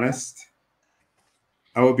be honest.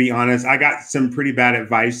 I got some pretty bad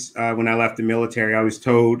advice when I left the military. I was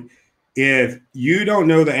told, if you don't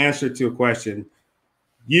know the answer to a question,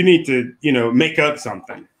 you need to, make up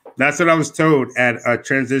something. That's what I was told at a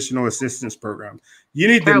transitional assistance program. You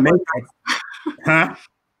need to make up,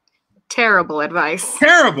 Terrible advice.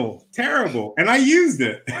 Terrible. And I used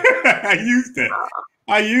it. I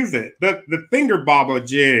used it. The finger bobble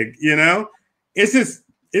jig, it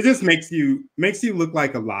just makes you look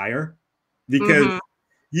like a liar, because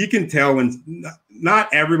you can tell when,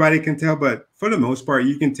 not everybody can tell, but for the most part,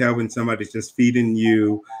 you can tell when somebody's just feeding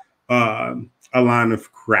you a line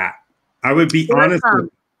of crap. I would be honest.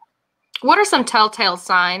 What are some telltale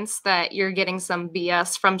signs that you're getting some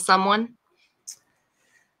BS from someone?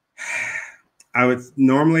 I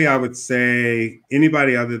would say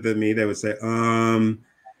anybody other than me, they would say, and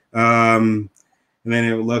then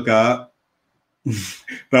it would look up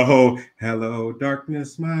the whole hello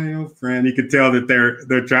darkness, my old friend. You could tell that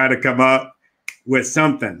they're trying to come up with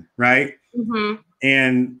something, right? Mm-hmm.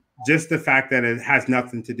 And just the fact that it has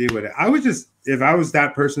nothing to do with it. I would just, if I was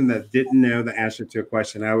that person that didn't know the answer to a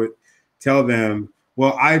question, I would tell them,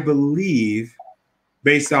 well, I believe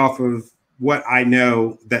based off of what I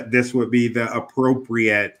know that this would be the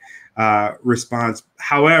appropriate response.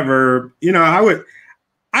 However, you know,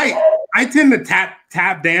 I tend to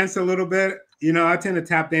tap dance a little bit. You know, I tend to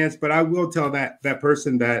tap dance, but I will tell that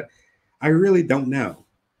person that I really don't know.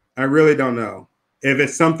 I really don't know. If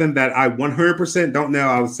it's something that I 100% don't know,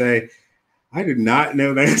 I would say, I do not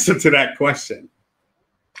know the answer to that question.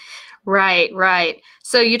 Right, right.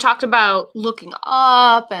 So you talked about looking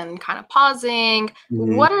up and kind of pausing.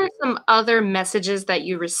 Mm-hmm. What are some other messages that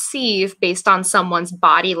you receive based on someone's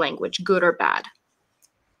body language, good or bad?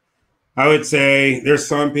 I would say there's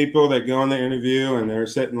some people that go on the interview and they're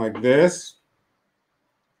sitting like this.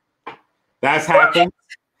 That's happened.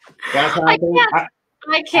 That's happened.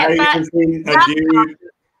 I can't. I even seen a dude.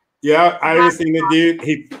 Yeah, I even seen a dude.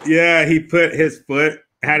 He had his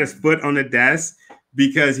foot on the desk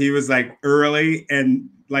because he was like early and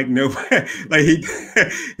like nobody, like he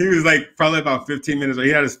was like probably about 15 minutes. He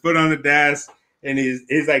had his foot on the desk and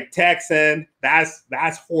he's like texting.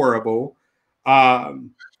 That's horrible. Oh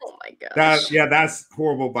my gosh. That's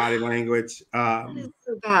horrible body language. It's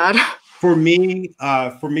so bad. For me,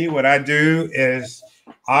 what I do is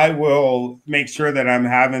I will make sure that I'm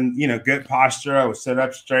having, you know, good posture. I will sit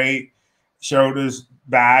up straight, shoulders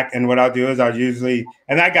back. And what I'll do is I'll usually,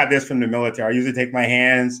 and I got this from the military, I usually take my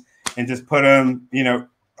hands and just put them, you know,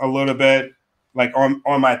 a little bit like on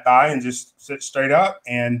my thigh and just sit straight up.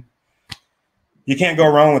 And you can't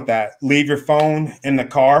go wrong with that. Leave your phone in the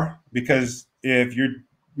car, because if you're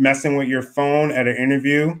messing with your phone at an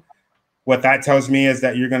interview, what that tells me is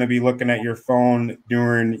that you're going to be looking at your phone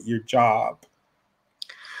during your job.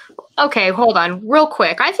 Okay, hold on real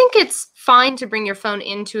quick. I think it's fine to bring your phone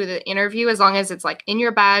into the interview as long as it's like in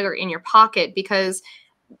your bag or in your pocket, because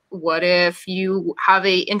what if you have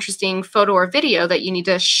a interesting photo or video that you need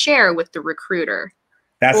to share with the recruiter?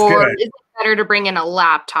 That's or good. Is it better to bring in a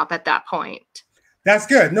laptop at that point? That's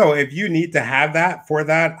good. No, if you need to have that for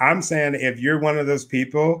that, I'm saying if you're one of those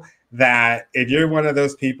people that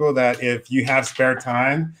if you have spare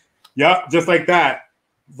time, yep, just like that.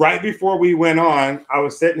 Right before we went on, I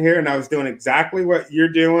was sitting here and I was doing exactly what you're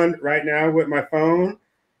doing right now with my phone,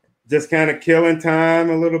 just kind of killing time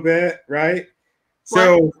a little bit, right?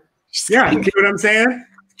 So, yeah, you see what I'm saying?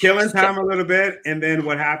 Killing time a little bit. And then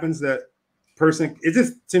what happens, that person, it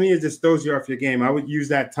just throws you off your game. I would use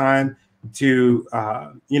that time to,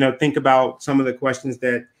 think about some of the questions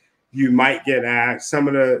that you might get asked, some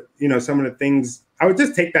of the things. I would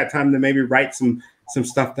just take that time to maybe write some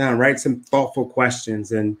stuff down, write some thoughtful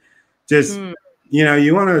questions, and just,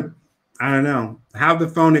 you want to, I don't know, have the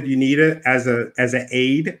phone if you need it as an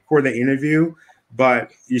aid for the interview,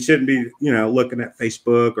 but you shouldn't be, looking at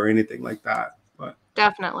Facebook or anything like that. But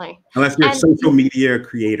definitely. Unless you're a social media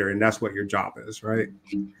creator and that's what your job is, right?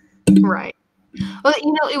 Right. Well,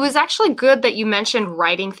 it was actually good that you mentioned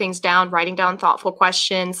writing things down, writing down thoughtful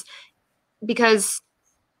questions, because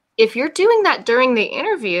if you're doing that during the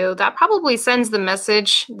interview, that probably sends the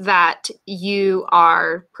message that you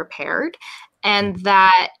are prepared and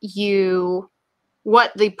that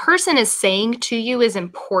what the person is saying to you is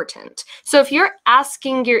important. So if you're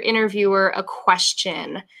asking your interviewer a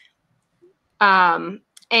question, and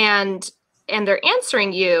they're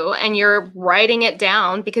answering you and you're writing it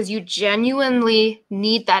down because you genuinely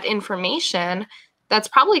need that information, that's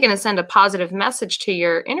probably going to send a positive message to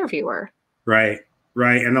your interviewer. Right.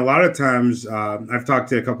 And a lot of times I've talked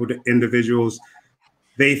to a couple of individuals,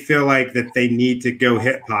 they feel like that they need to go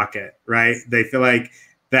hip pocket, right? They feel like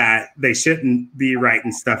that they shouldn't be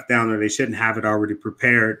writing stuff down or they shouldn't have it already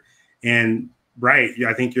prepared. And right,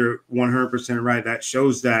 I think you're 100% right. That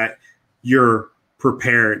shows that you're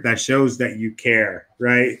prepared. That shows that you care,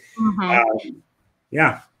 right? Mm-hmm.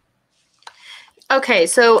 Yeah. Okay,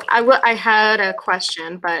 so I had a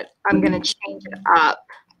question, but I'm going to change it up.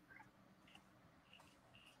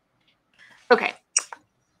 Okay.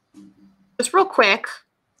 Just real quick,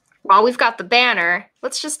 while we've got the banner,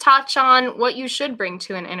 let's just touch on what you should bring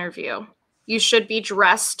to an interview. You should be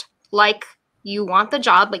dressed like you want the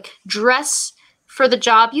job, like dress for the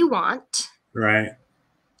job you want. Right.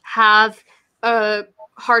 Have a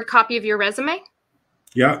hard copy of your resume.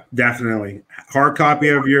 Yeah, definitely. Hard copy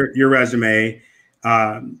of your resume.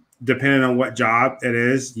 depending on what job it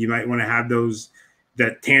is, you might want to have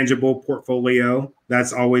that tangible portfolio.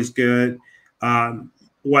 That's always good.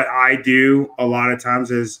 What I do a lot of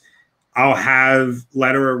times is I'll have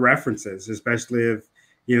letter of references, especially if,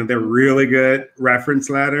 they're really good reference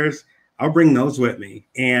letters. I'll bring those with me.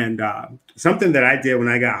 And something that I did when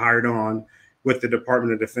I got hired on with the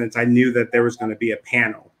Department of Defense, I knew that there was going to be a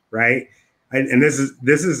panel, right? And this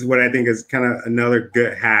is what I think is kind of another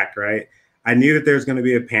good hack, right? I knew that there's going to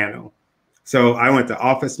be a panel. So I went to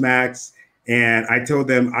Office Max and I told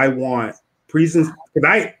them I want because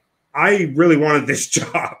I really wanted this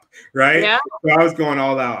job, right? Yeah. So I was going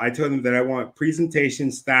all out. I told them that I want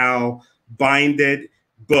presentation style binded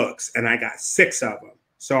books, and I got 6 of them.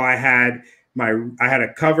 So I had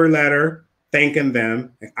a cover letter thanking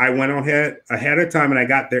them. I went on ahead of time and I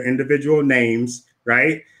got their individual names,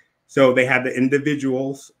 right? So they had the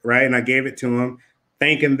individuals, right? And I gave it to them,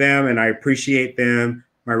 thanking them, and I appreciate them.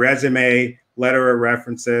 My resume, letter of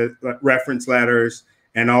reference letters,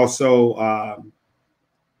 and also I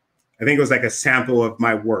think it was like a sample of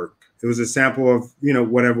my work. It was a sample of,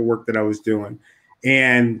 whatever work that I was doing.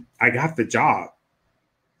 And I got the job.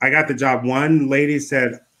 One lady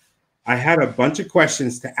said, I had a bunch of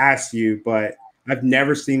questions to ask you, but I've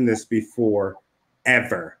never seen this before,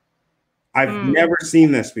 ever. I've never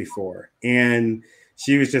seen this before. And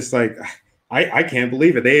she was just like, I can't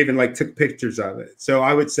believe it. They even took pictures of it. So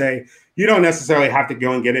I would say you don't necessarily have to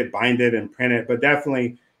go and get it binded and print it, but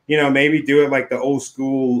definitely, maybe do it like the old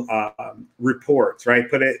school reports, right?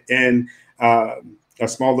 Put it in a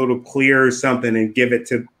small little clear or something and give it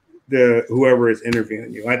to whoever is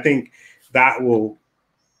interviewing you. I think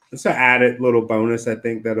it's an added little bonus. I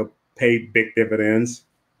think that'll pay big dividends.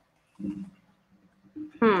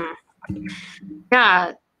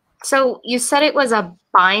 Yeah. So you said it was a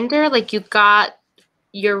binder, like you got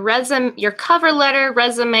your resume, your cover letter,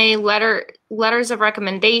 resume, letters of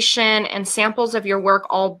recommendation, and samples of your work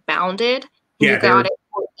all bounded. Yeah, you got it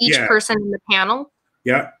for each person in the panel.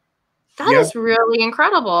 Yeah. That is really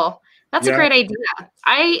incredible. That's a great idea.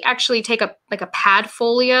 I actually take a pad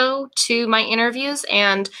folio to my interviews,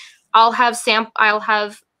 and I'll have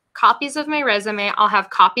copies of my resume. I'll have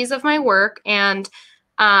copies of my work, and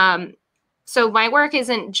so my work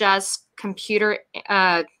isn't just computer.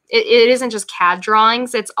 It isn't just CAD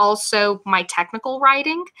drawings. It's also my technical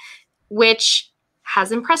writing, which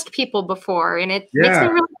has impressed people before, and it makes me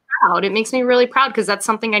really proud. It makes me really proud because that's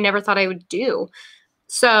something I never thought I would do.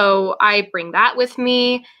 So I bring that with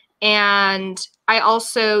me. And I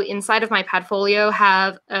also, inside of my Padfolio,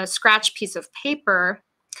 have a scratch piece of paper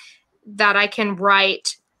that I can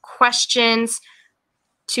write questions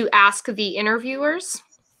to ask the interviewers.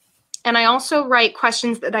 And I also write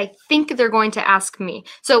questions that I think they're going to ask me.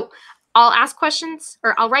 So I'll ask questions,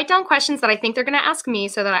 or I'll write down questions that I think they're going to ask me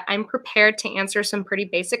so that I'm prepared to answer some pretty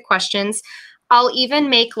basic questions. I'll even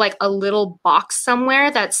make a little box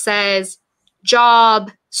somewhere that says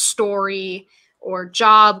job, story, or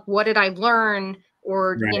job, what did I learn,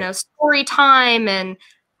 or story time, and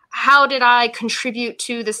how did I contribute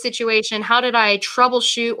to the situation, how did I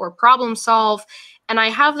troubleshoot or problem solve. And I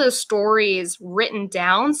have those stories written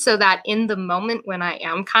down so that in the moment when I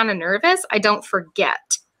am kind of nervous, I don't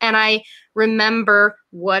forget, and I remember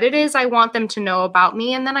what it is I want them to know about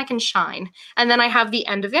me, and then I can shine. And then I have the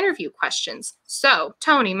end of interview questions. So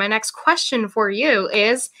Tony, my next question for you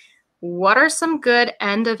is, what are some good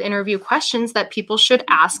end of interview questions that people should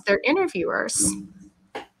ask their interviewers?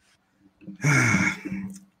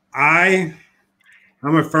 I'm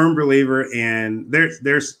a firm believer in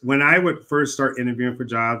there's when I would first start interviewing for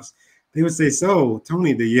jobs, they would say, so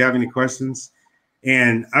Tony, do you have any questions?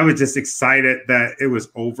 And I was just excited that it was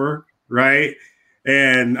over, right?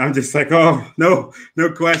 And I'm just like, oh, no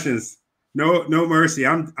questions. No mercy.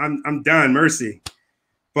 I'm done, mercy.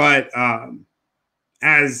 But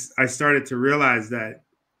as I started to realize that,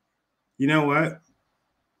 you know what?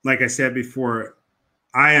 Like I said before,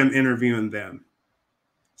 I am interviewing them.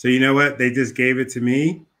 So you know what? They just gave it to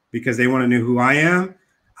me because they want to know who I am.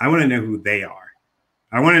 I want to know who they are.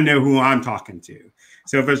 I want to know who I'm talking to.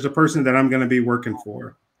 So if it's the person that I'm going to be working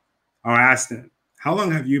for, I'll ask them, how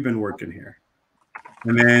long have you been working here?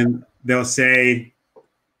 And then they'll say,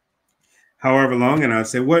 however long. And I'll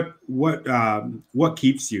say, what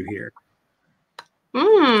keeps you here?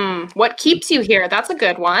 What keeps you here? That's a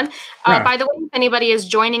good one. By the way, if anybody is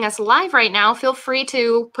joining us live right now, feel free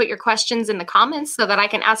to put your questions in the comments so that I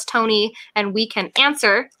can ask Tony and we can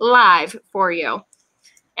answer live for you.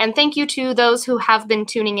 And thank you to those who have been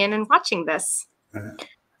tuning in and watching this.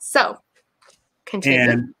 So, continue.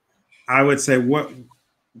 And I would say,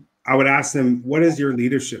 I would ask them, what is your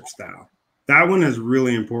leadership style? That one is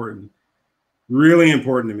really important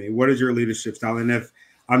to me. What is your leadership style? And if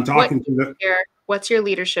I'm talking to the what's your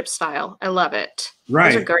leadership style? I love it.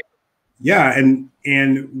 Right. Those are great. Yeah,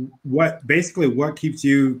 and what keeps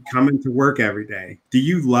you coming to work every day? Do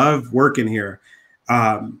you love working here?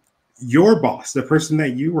 Your boss, the person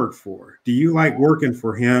that you work for, do you like working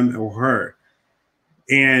for him or her?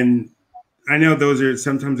 And I know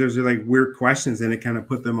sometimes those are like weird questions and it kind of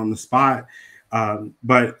put them on the spot.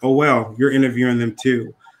 But oh well, you're interviewing them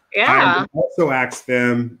too. Yeah. I also ask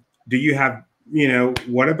them, do you have,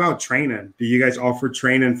 what about training? Do you guys offer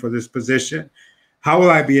training for this position? How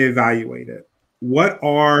will I be evaluated? What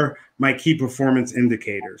are my key performance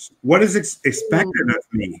indicators? What is expected of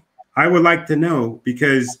me? I would like to know,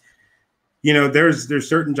 because there's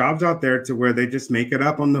certain jobs out there to where they just make it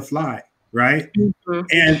up on the fly, right? Mm-hmm.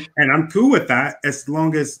 And I'm cool with that as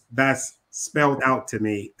long as that's spelled out to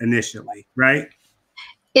me initially, right?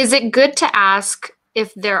 Is it good to ask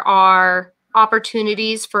if there are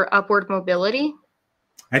opportunities for upward mobility?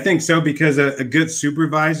 I think so, because a good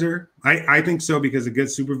supervisor, I think so, because a good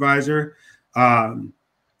supervisor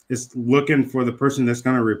is looking for the person that's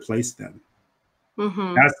going to replace them.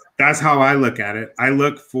 Mm-hmm. That's how I look at it. I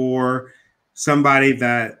look for somebody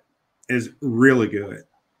that is really good,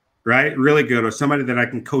 right? Really good, or somebody that I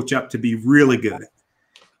can coach up to be really good.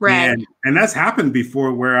 Right. And that's happened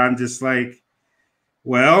before, where I'm just like,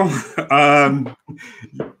 well,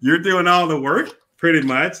 you're doing all the work pretty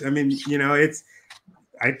much. I mean,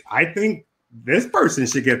 I think this person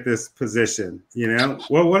should get this position,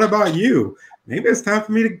 Well, what about you? Maybe it's time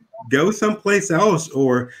for me to go someplace else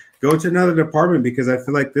or go to another department, because I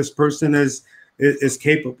feel like this person is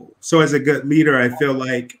capable. So as a good leader, I feel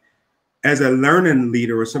like as a learning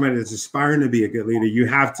leader or somebody that's aspiring to be a good leader, you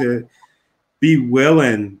have to be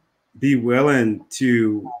willing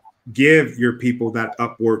to give your people that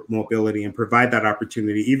upward mobility and provide that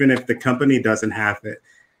opportunity. Even if the company doesn't have it,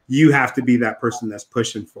 you have to be that person that's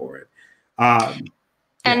pushing for it.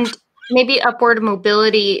 And maybe upward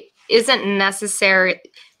mobility isn't necessary.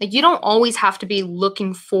 Like, you don't always have to be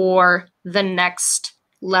looking for the next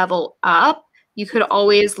level up. You could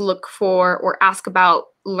always look for or ask about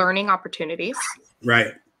learning opportunities.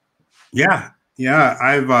 Right. Yeah. Yeah.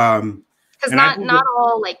 Because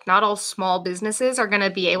not all small businesses are going to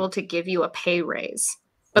be able to give you a pay raise,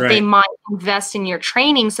 but they might invest in your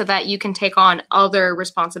training so that you can take on other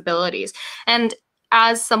responsibilities. And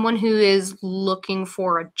as someone who is looking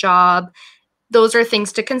for a job, those are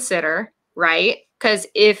things to consider, right? Because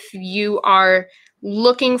if you are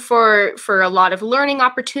looking for a lot of learning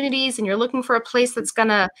opportunities and you're looking for a place that's going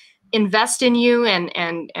to invest in you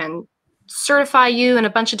and certify you and a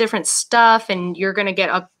bunch of different stuff, and you're going to get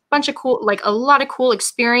a bunch of a lot of cool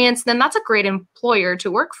experience, then that's a great employer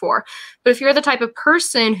to work for. But if you're the type of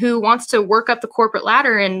person who wants to work up the corporate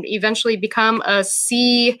ladder and eventually become a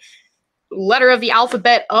C letter of the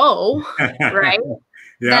alphabet O, right?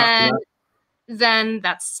 Then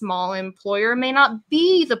that small employer may not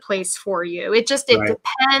be the place for you. It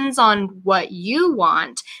depends on what you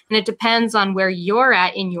want, and it depends on where you're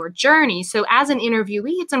at in your journey. So as an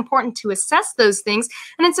interviewee, it's important to assess those things,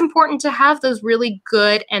 and it's important to have those really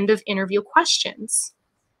good end of interview questions.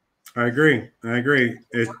 I agree.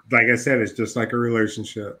 It's, like I said, it's just like a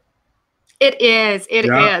relationship. It is. It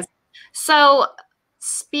is. So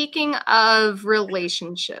speaking of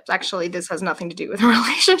relationships, actually, this has nothing to do with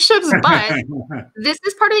relationships, but this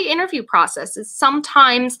is part of the interview process. Is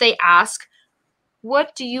sometimes they ask,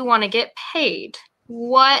 what do you want to get paid?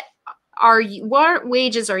 What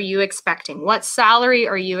wages are you expecting? What salary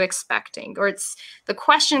are you expecting? Or the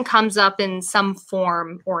question comes up in some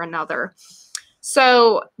form or another.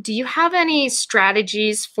 So do you have any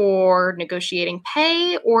strategies for negotiating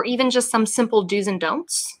pay, or even just some simple do's and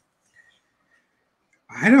don'ts?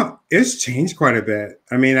 It's changed quite a bit.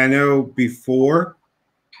 I mean, I know before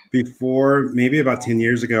maybe about 10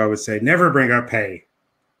 years ago, I would say, never bring up pay,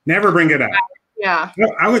 never bring it up. Yeah.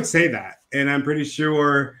 I would say that. And I'm pretty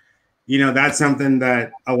sure, that's something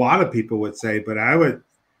that a lot of people would say, but I would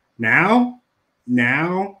now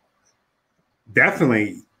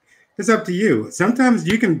definitely, it's up to you. Sometimes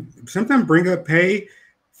you can bring up pay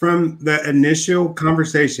from the initial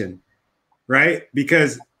conversation, right?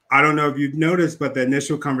 Because I don't know if you've noticed, but the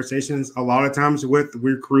initial conversations, a lot of times with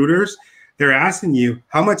recruiters, they're asking you,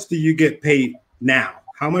 how much do you get paid now?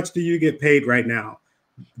 How much do you get paid right now?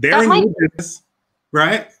 They're in your business,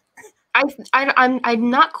 right? I'm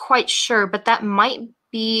not quite sure, but that might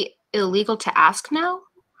be illegal to ask now.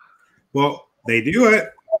 Well, they do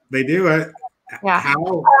it. Yeah.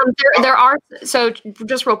 There are, so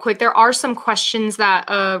just real quick, there are some questions that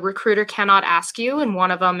a recruiter cannot ask you, and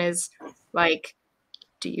one of them is, Like,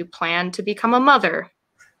 do you plan to become a mother?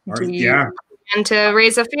 Do you Yeah. plan to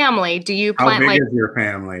raise a family? Do you How plan, big like, is your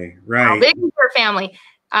family? how Right. big is your family?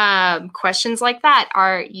 Questions like that.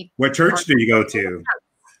 What church do you go to?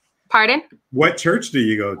 Pardon? What church do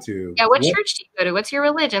you go to? Yeah, what church do you go to? What's your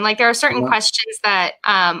religion? Like, there are certain questions that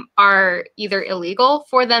are either illegal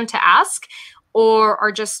for them to ask or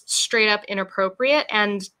are just straight up inappropriate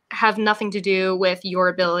and have nothing to do with your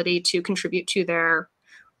ability to contribute to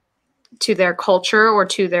their culture or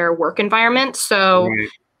to their work environment. So Right.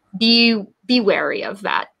 be wary of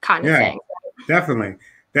that kind of thing. Definitely.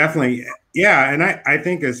 Definitely. Yeah. And I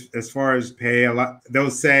think as far as pay, a lot, they'll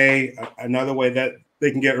say another way that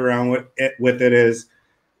they can get around with it is,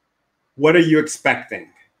 what are you expecting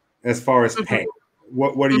as far as pay?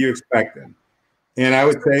 What are you expecting? And I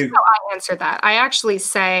would say, how I answer that. I actually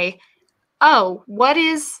say, oh,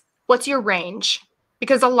 what's your range?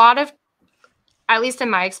 Because a lot of, at least in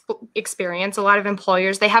my experience, a lot of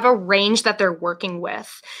employers, they have a range that they're working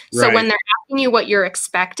with. So when they're asking you what you're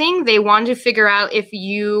expecting, they want to figure out if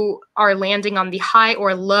you are landing on the high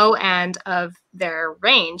or low end of their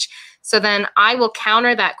range. So then I will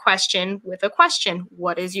counter that question with a question.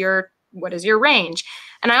 What is your range?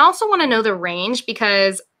 And I also want to know the range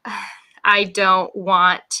because I don't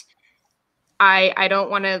want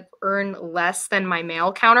to earn less than my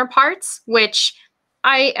male counterparts, which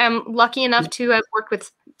I am lucky enough to have worked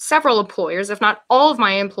with several employers, if not all of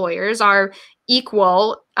my employers are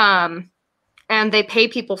equal, and they pay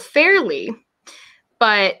people fairly.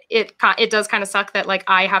 But it does kind of suck that, like,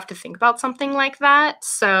 I have to think about something like that.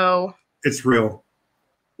 So it's real.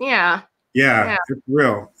 Yeah. Yeah, it's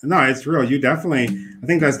real. No, it's real. I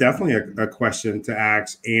think that's definitely a question to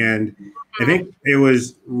ask. And I think it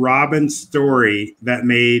was Robin Story that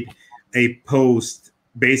made a post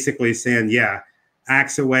basically saying, yeah,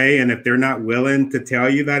 ask away. And if they're not willing to tell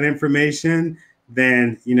you that information,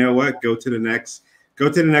 then you know what? Go to the next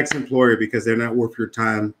employer because they're not worth your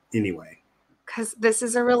time anyway. Because this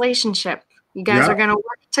is a relationship. You guys are going to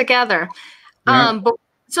work together. But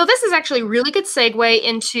so this is actually a really good segue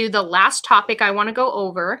into the last topic I want to go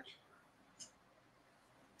over.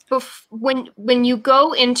 When you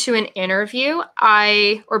go into an interview,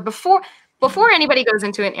 before anybody goes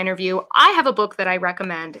into an interview, I have a book that I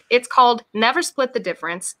recommend. It's called Never Split the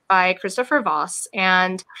Difference by Christopher Voss.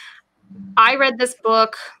 And I read this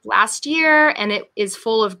book last year, and it is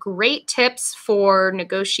full of great tips for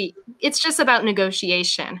It's just about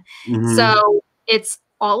negotiation. So it's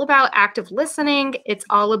all about active listening. It's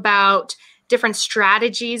all about different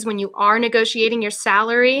strategies when you are negotiating your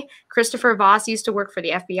salary. Christopher Voss used to work for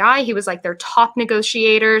the FBI. He was like their top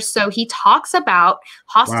negotiator. So he talks about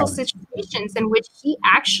hostile situations in which he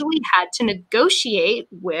actually had to negotiate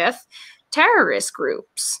with terrorist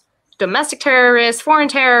groups. Domestic terrorists, foreign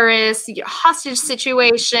terrorists, hostage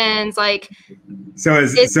situations, like. So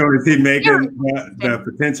is he making the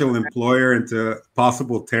potential employer into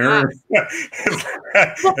possible terrorist?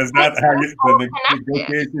 Is that how the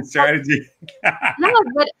negotiation strategy? No,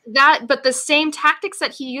 but the same tactics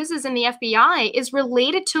that he uses in the FBI is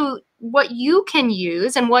related to what you can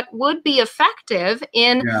use and what would be effective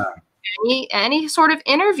in any sort of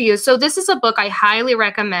interview. So this is a book I highly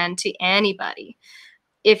recommend to anybody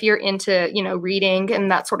if you're into, reading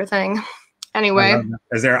and that sort of thing. Anyway.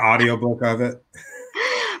 Is there an audiobook of it?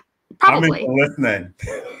 Probably. I'm listening.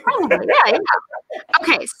 Probably, yeah.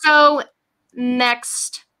 Okay, so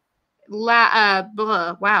next.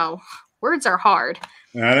 Wow, words are hard.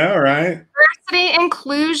 I know, right? Diversity,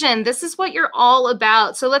 inclusion. This is what you're all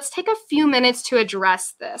about. So let's take a few minutes to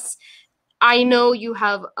address this. I know you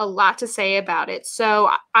have a lot to say about it, so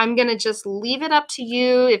I'm going to just leave it up to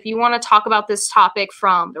you if you want to talk about this topic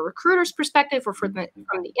from the recruiter's perspective or from the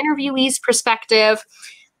interviewee's perspective.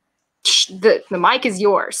 The mic is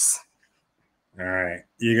yours. All right,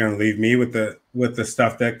 you're going to leave me with the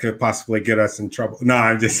stuff that could possibly get us in trouble. No,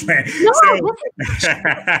 I'm just saying. No, this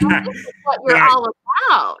is what you're all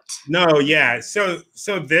about. No, yeah. So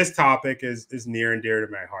this topic is near and dear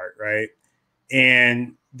to my heart, right?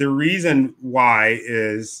 And the reason why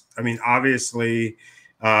is, obviously,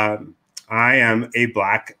 I am a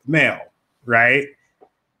Black male, right?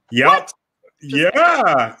 Yep. What?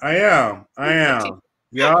 Yeah, I am.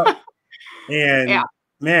 Yep. And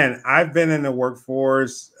man, I've been in the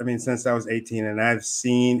workforce, since I was 18, and I've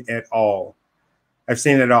seen it all.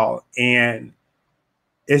 And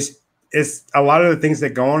it's a lot of the things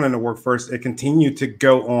that go on in the workforce, it continue to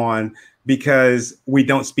go on because we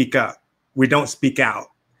don't speak up. We don't speak out.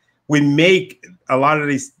 We make a lot of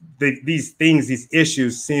these things, these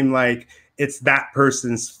issues seem like it's that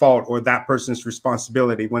person's fault or that person's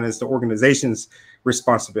responsibility when it's the organization's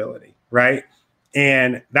responsibility. right?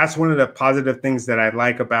 And that's one of the positive things that I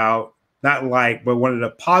like about, not like, but one of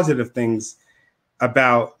the positive things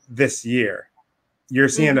about this year. You're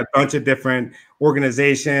seeing a bunch of different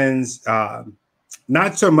organizations,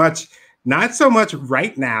 not so much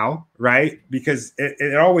right now, right? Because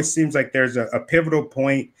it always seems like there's a pivotal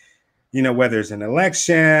point, you know, whether it's an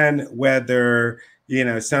election, whether, you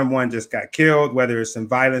know, someone just got killed, whether it's some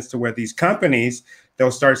violence, to where these companies,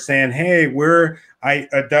 they'll start saying, hey, we're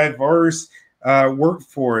a diverse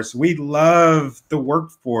workforce. We love the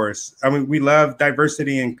workforce. I mean, we love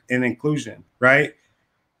diversity and inclusion, right?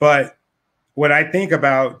 But when I think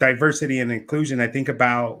about diversity and inclusion, I think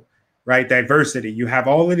about, right, diversity. You have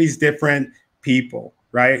all of these different people,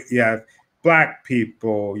 right? You have Black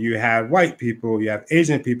people, you have white people, you have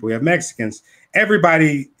Asian people, you have Mexicans,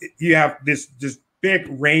 everybody, you have this big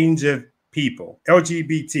range of people,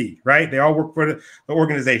 LGBT, right? They all work for the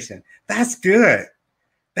organization. That's good.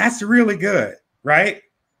 That's really good, right?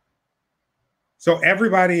 So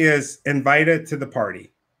everybody is invited to the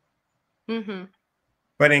party.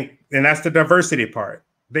 But and that's the diversity part.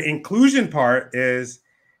 The inclusion part is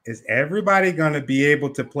everybody going to be able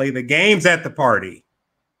to play the games at the party?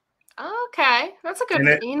 Okay, that's a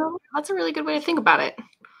good, that's a really good way to think about it.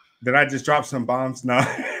 Did I just drop some bombs? No.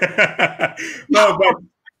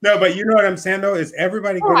 No, but you know what I'm saying though, is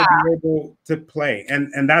everybody going to be able to play?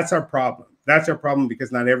 And that's our problem. That's our problem,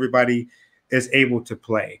 because not everybody is able to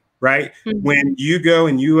play, right? When you go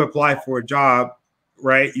and you apply for a job,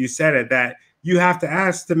 right? You said it, that you have to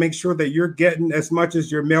ask to make sure that you're getting as much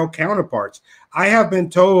as your male counterparts. I have been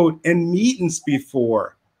told in meetings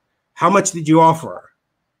before, how much did you offer?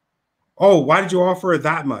 Oh, why did you offer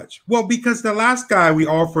that much? Well, because the last guy, we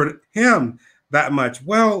offered him that much.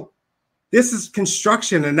 Well, this is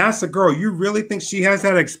construction and that's a girl. You really think she has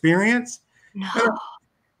that experience? No.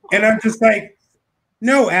 And I'm just like,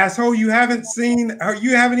 no, asshole, you haven't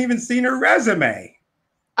even seen her resume.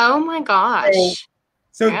 Oh my gosh.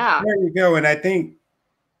 So yeah. There you go. And I think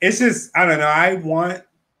it's just, I don't know.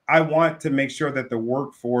 I want to make sure that the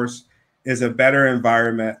workforce is a better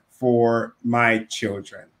environment for my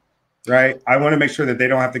children, right? I want to make sure that they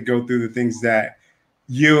don't have to go through the things that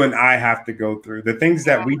you and I have to go through, the things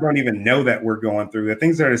that we don't even know that we're going through, the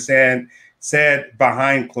things that are said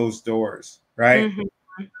behind closed doors, right?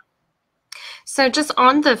 So just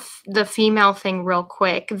on the female thing real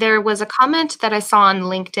quick, there was a comment that I saw on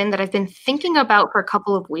LinkedIn that I've been thinking about for a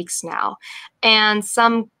couple of weeks now. And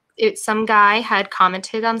some guy had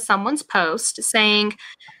commented on someone's post saying,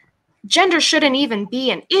 gender shouldn't even be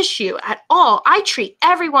an issue at all. I treat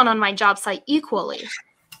everyone on my job site equally.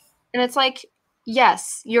 And it's like,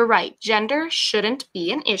 yes, you're right. Gender shouldn't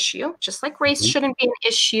be an issue, just like race shouldn't be an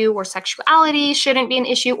issue, or sexuality shouldn't be an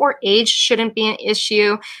issue, or age shouldn't be an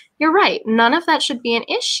issue. You're right. None of that should be an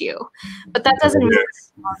issue. But that doesn't mean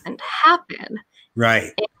it doesn't happen.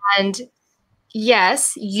 Right. And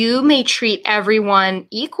yes, you may treat everyone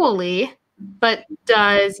equally, but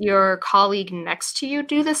does your colleague next to you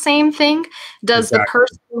do the same thing? Does the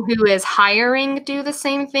person who is hiring do the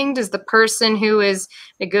same thing? Does the person who is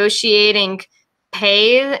negotiating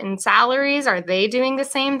pay and salaries, are they doing the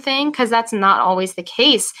same thing? Because that's not always the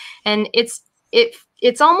case. And it's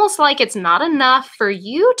almost like it's not enough for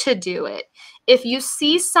you to do it. If you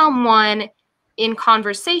see someone in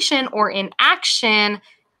conversation or in action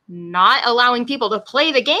not allowing people to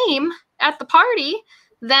play the game at the party,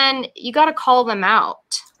 then you got to call them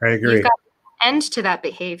out. I agree. You've got to end to that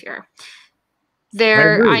behavior.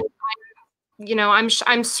 I'm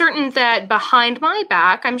certain that behind my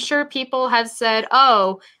back, I'm sure people have said,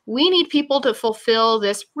 oh, we need people to fulfill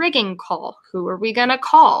this rigging call. Who are we going to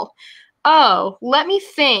call? Oh, let me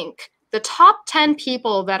think. The top 10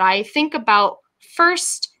 people that I think about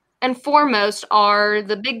first and foremost are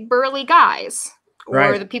the big burly guys,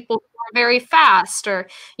 or the people who are very fast, or,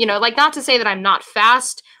 like, not to say that I'm not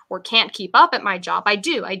fast or can't keep up at my job. I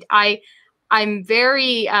do. I'm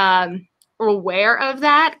very aware of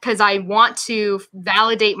that, because I want to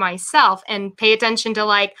validate myself and pay attention to,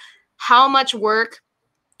 like, how much work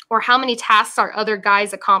or how many tasks are other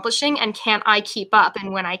guys accomplishing, and can I keep up?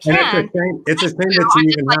 And when I can, it's a thing that you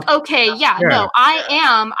even like, okay, no,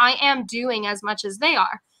 I am doing as much as they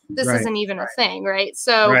are. This isn't even a thing, right?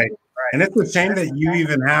 So, and it's a shame that you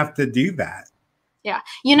even have to do that. Yeah,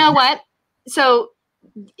 you know what? So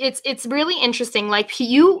it's really interesting. Like,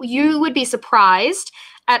 you would be surprised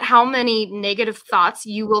at how many negative thoughts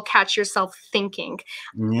you will catch yourself thinking.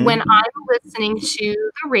 When I'm listening to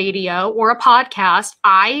the radio or a podcast,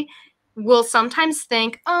 I will sometimes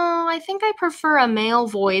think, oh, I think I prefer a male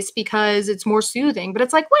voice because it's more soothing. But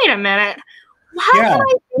it's like, wait a minute. How can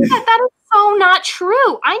I do that? That is so not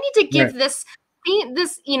true. I need to give Right.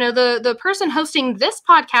 this, you know, the person hosting this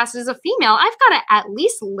podcast is a female. I've got to at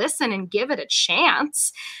least listen and give it a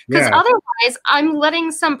chance, because Yeah. otherwise I'm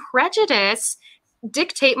letting some prejudice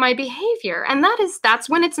dictate my behavior, and that's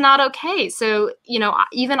when it's not okay. So, you know,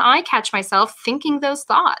 even I catch myself thinking those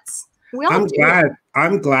thoughts. We all do.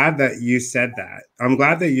 I'm glad that you said that. I'm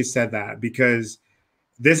glad that you said that, because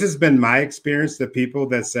this has been my experience. The people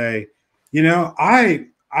that say, you know,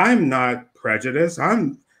 I'm not prejudiced.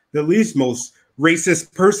 I'm the least most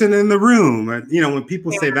racist person in the room. And, you know, when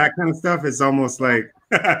people say that kind of stuff, it's almost like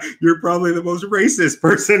you're probably the most racist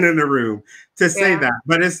person in the room to say that.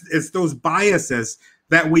 But it's those biases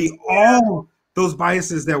that we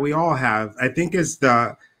all have. I think it's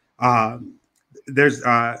the there's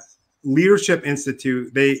Leadership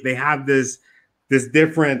Institute. They have this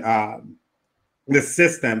different the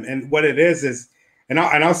system, and what it is, and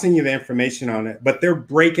I'll send you the information on it, but they're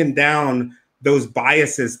breaking down those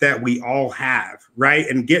biases that we all have, right?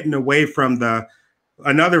 And getting away from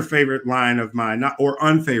another favorite line of mine, or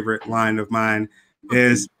unfavorite line of mine,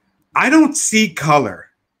 is I don't see color.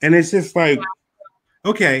 And it's just like,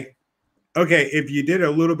 okay, if you did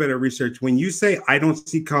a little bit of research, when you say I don't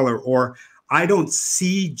see color or I don't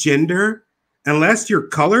see gender, unless you're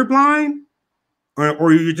colorblind,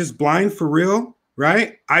 or you're just blind for real,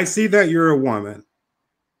 right? I see that you're a woman.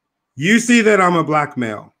 You see that I'm a black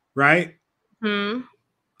male, right?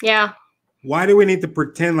 Yeah. Why do we need to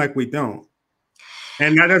pretend like we don't?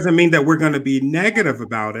 And that doesn't mean that we're going to be negative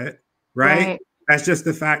about it, right? That's just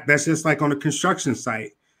the fact. That's just like on a construction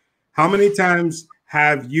site. How many times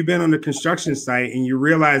have you been on a construction site and you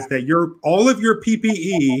realize that all of your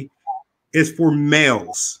PPE is for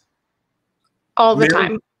males? All the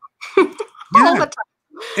time. Yeah. All the time.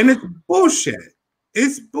 And it's bullshit.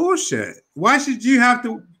 It's bullshit. Why should you have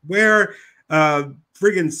to wear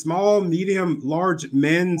friggin' small, medium, large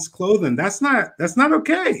men's clothing? That's not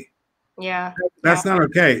okay. Yeah. That's not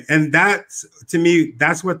okay. And that's, to me,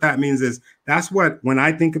 that's what that means. That's what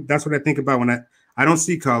I think about when I don't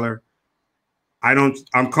see color. I'm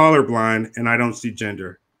colorblind and I don't see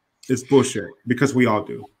gender. It's bullshit, because we all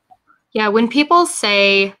do. Yeah. When people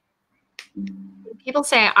say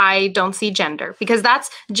I don't see gender, because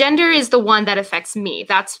gender is the one that affects me.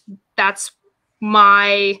 That's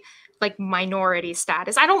my like minority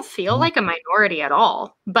status. I don't feel like a minority at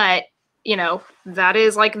all, but you know, that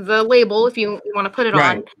is like the label if you want to put it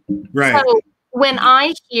on. Right. So when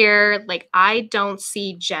I hear like I don't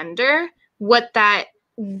see gender, what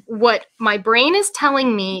my brain is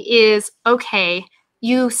telling me is, okay,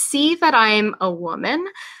 you see that I'm a woman,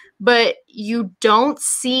 but you don't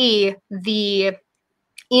see the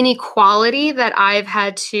inequality that I've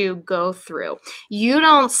had to go through. You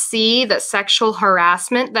don't see the sexual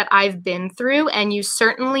harassment that I've been through, and you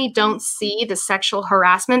certainly don't see the sexual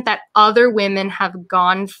harassment that other women have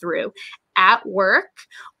gone through at work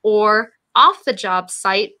or off the job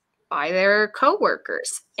site by their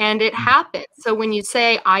coworkers. And it happens. So when you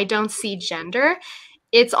say I don't see gender,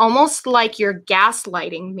 it's almost like you're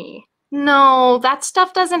gaslighting me. No, that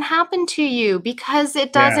stuff doesn't happen to you because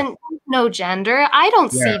it doesn't know gender. I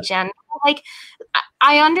don't see gender. Like,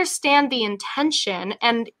 I understand the intention,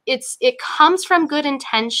 and it comes from good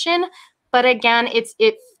intention, but again, it's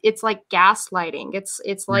like gaslighting.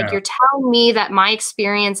 It's like you're telling me that my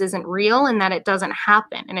experience isn't real and that it doesn't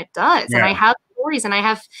happen, and it does. And I have stories, and I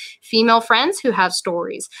have female friends who have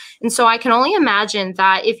stories. And so I can only imagine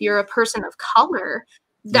that if you're a person of color,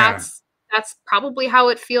 that's probably how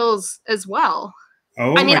it feels as well.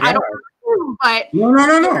 Oh, I mean, my God. I don't know, but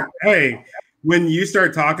no. Hey, when you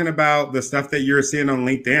start talking about the stuff that you're seeing on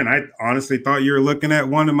LinkedIn, I honestly thought you were looking at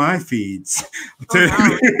one of my feeds.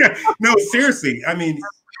 No, seriously. I mean,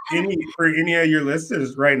 for any of your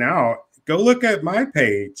listeners right now, go look at my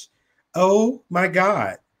page. Oh my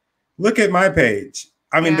God. Look at my page.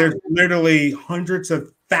 I mean, there's literally hundreds and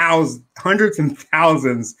thousands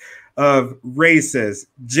of racist,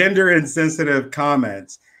 gender insensitive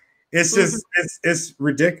comments. It's just, it's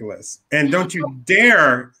ridiculous. And don't you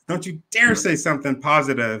dare say something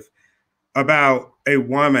positive about a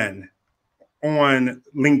woman on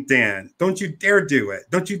LinkedIn. Don't you dare do it.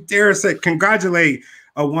 Don't you dare congratulate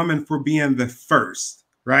a woman for being the first,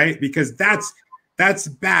 right? Because that's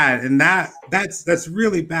bad. And that's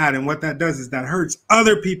really bad. And what that does is that hurts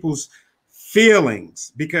other people's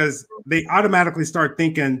feelings, because they automatically start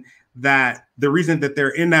thinking that the reason that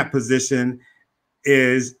they're in that position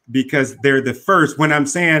is because they're the first. When I'm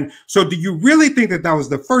saying, so do you really think that was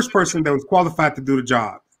the first person that was qualified to do the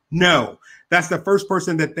job? No, that's the first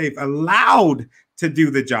person that they've allowed to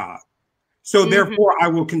do the job. So therefore, I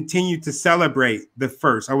will continue to celebrate the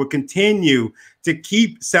first. I will continue to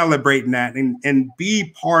keep celebrating that and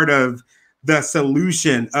be part of the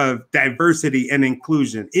solution of diversity and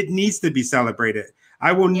inclusion. It needs to be celebrated.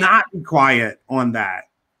 I will not be quiet on that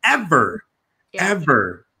ever,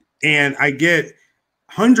 ever. And I get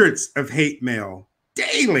hundreds of hate mail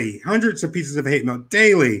daily, hundreds of pieces of hate mail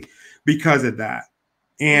daily because of that.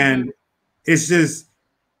 And it's just,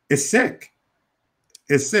 it's sick.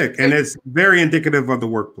 It's sick. And it's very indicative of the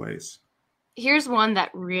workplace. Here's one that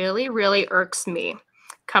really, really irks me.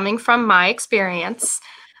 Coming from my experience,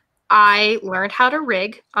 I learned how to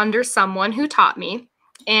rig under someone who taught me.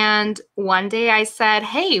 And one day I said,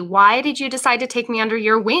 hey, why did you decide to take me under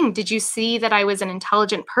your wing? Did you see that I was an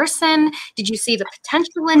intelligent person? Did you see the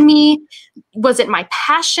potential in me? Was it my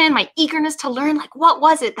passion, my eagerness to learn? Like, what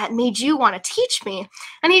was it that made you want to teach me?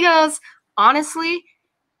 And he goes, honestly,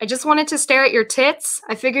 I just wanted to stare at your tits.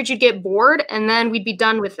 I figured you'd get bored and then we'd be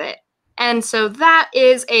done with it. And so that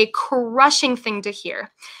is a crushing thing to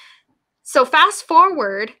hear. So fast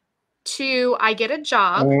forward to I get a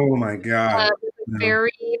job. Oh my God.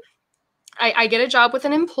 I get a job with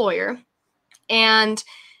an employer. And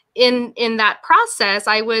in that process,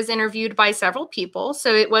 I was interviewed by several people.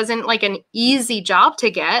 So it wasn't like an easy job to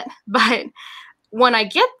get. But when I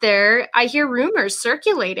get there, I hear rumors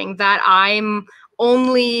circulating that I'm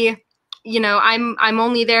only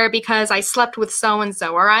there because I slept with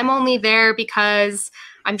so-and-so, or I'm only there because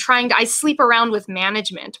I sleep around with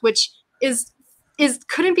management, which is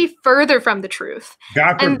couldn't be further from the truth.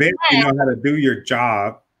 God forbid you know how to do your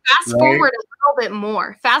job. Fast forward a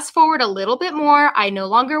little bit more. I no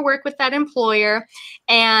longer work with that employer.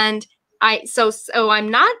 And so I'm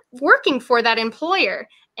not working for that employer.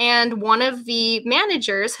 And one of the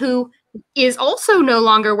managers who is also no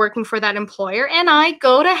longer working for that employer and I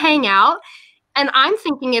go to hang out, and I'm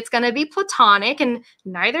thinking it's going to be platonic, and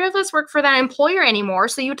neither of us work for that employer anymore.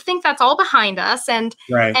 So you'd think that's all behind us. And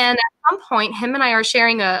at some point, him and I are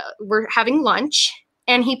we're having lunch,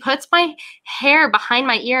 and he puts my hair behind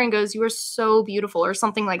my ear and goes, "You are so beautiful," or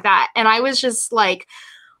something like that. And I was just like,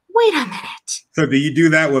 wait a minute. So do you do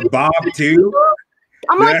that with Bob too?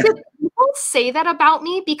 I'm like, did people say that about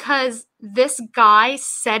me because this guy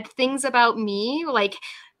said things about me, like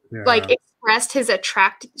expressed his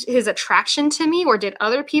attraction to me, or did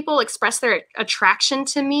other people express their attraction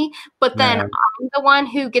to me? But then I'm the one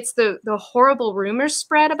who gets the horrible rumors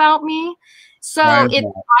spread about me. So I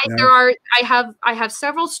have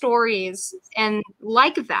several stories and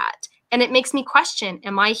like that, and it makes me question: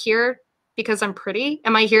 am I here because I'm pretty?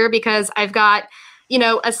 Am I here because I've got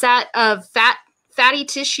a set of fatty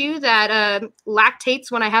tissue that lactates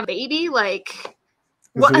when I have a baby? Like,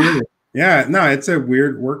 what? Yeah, no, it's a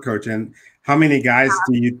weird work coach. And how many guys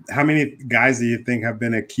do you think have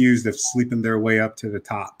been accused of sleeping their way up to the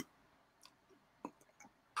top?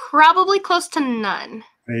 Probably close to none.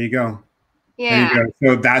 There you go. Yeah. There you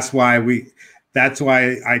go. So that's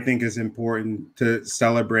why I think it's important to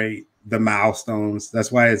celebrate the milestones.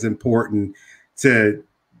 That's why it's important to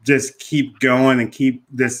just keep going and keep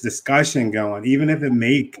this discussion going, even if it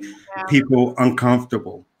make people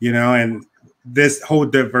uncomfortable, and this whole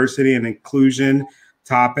diversity and inclusion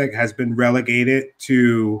topic has been relegated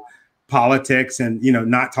to politics and,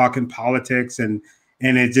 not talking politics. And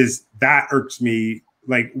it just, that irks me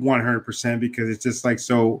like 100%, because it's just like,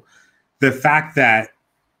 so the fact that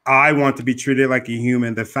I want to be treated like a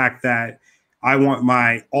human, the fact that I want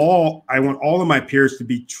all of my peers to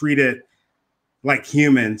be treated like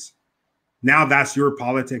humans. Now that's your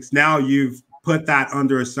politics. Now you've put that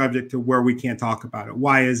under a subject to where we can't talk about it.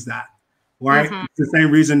 Why is that? Why? It's the same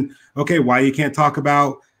reason. Okay, why you can't talk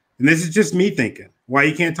about, and this is just me thinking, why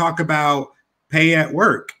you can't talk about pay at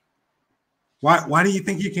work? Why do you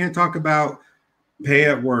think you can't talk about pay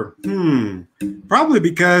at work? Probably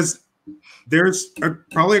because there's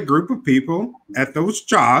probably a group of people at those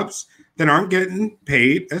jobs that aren't getting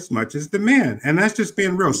paid as much as the man. And that's just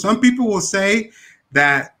being real. Some people will say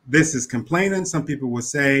that this is complaining. Some people will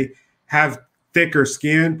say have thicker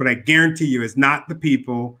skin, but I guarantee you it's not the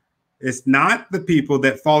people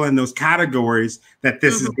that fall in those categories that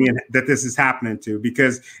this is happening to,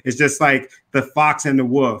 because it's just like the fox and the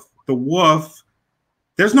wolf. The wolf,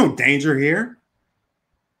 there's no danger here.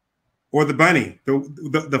 Or the bunny,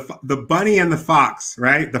 the bunny and the fox,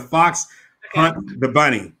 right? The fox hunt the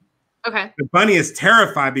bunny. Okay. The bunny is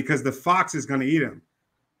terrified because the fox is going to eat him.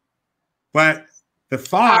 But the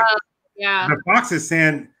fox is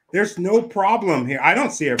saying, there's no problem here. I don't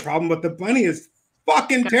see a problem, but the bunny is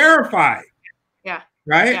fucking terrified. Yeah.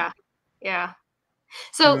 Right? Yeah.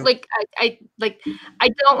 So like I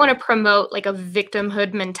don't want to promote like a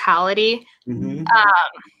victimhood mentality. Mm-hmm.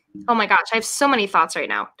 Oh my gosh, I have so many thoughts right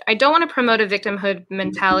now. I don't want to promote a victimhood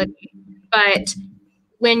mentality, but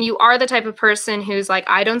when you are the type of person who's like,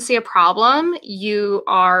 I don't see a problem, you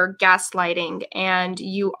are gaslighting and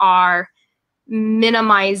you are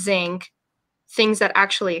minimizing things that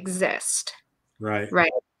actually exist. Right.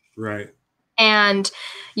 Right. Right. And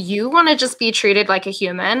you want to just be treated like a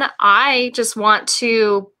human. I just want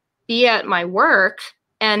to be at my work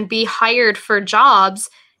and be hired for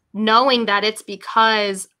jobs knowing that it's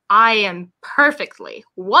because I am perfectly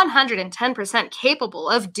 110% capable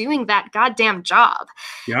of doing that goddamn job.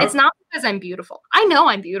 It's Yep. not because I'm beautiful. I know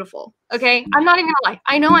I'm beautiful. Okay. I'm not even gonna lie.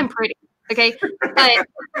 I know I'm pretty. Okay. But that's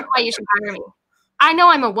why you should hire me. I know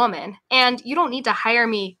I'm a woman, and you don't need to hire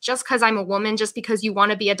me just because I'm a woman, just because you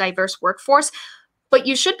want to be a diverse workforce. But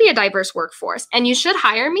you should be a diverse workforce, and you should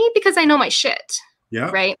hire me because I know my shit.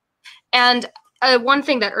 Yep. Right. And one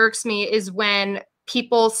thing that irks me is when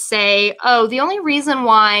people say, oh, the only reason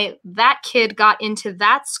why that kid got into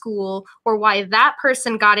that school or why that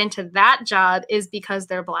person got into that job is because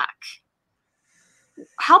they're Black.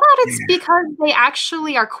 How about it's because they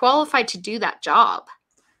actually are qualified to do that job?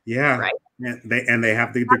 Yeah. Right. They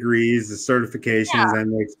have the degrees, the certifications,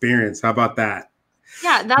 and the experience. How about that?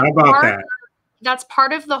 Yeah, How about that? That's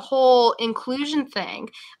part of the whole inclusion thing.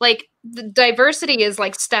 Like the diversity is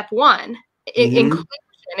like step one. Inclusion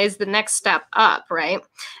is the next step up, right?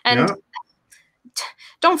 And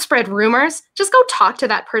don't spread rumors. Just go talk to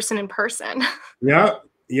that person in person. Yep.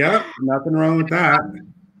 Nothing wrong with that.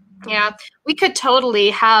 Yeah, we could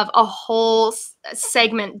totally have a whole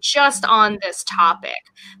segment just on this topic.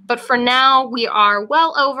 But for now, we are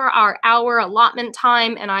well over our hour allotment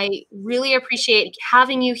time, and I really appreciate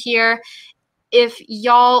having you here. If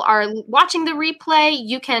y'all are watching the replay,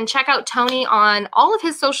 you can check out Tony on all of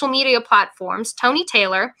his social media platforms, Tony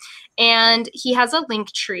Taylor, and he has a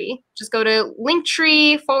link tree. Just go to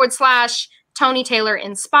linktree/Tony Taylor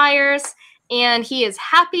Inspires. And he is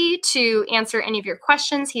happy to answer any of your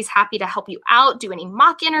questions. He's happy to help you out, do any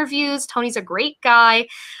mock interviews. Tony's a great guy.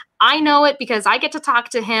 I know it because I get to talk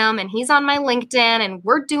to him and he's on my LinkedIn and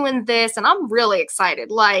we're doing this and I'm really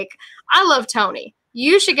excited. Like, I love Tony.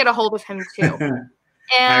 You should get a hold of him too.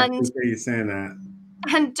 I appreciate you saying that.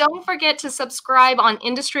 And don't forget to subscribe on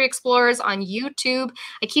Industry Explorers on YouTube.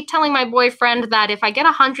 I keep telling my boyfriend that if I get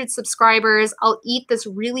 100 subscribers, I'll eat this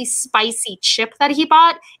really spicy chip that he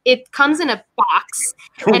bought. It comes in a box.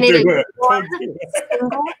 Don't do it. One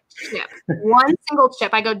single chip. One single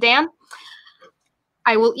chip. I go, Dan,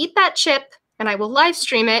 I will eat that chip and I will live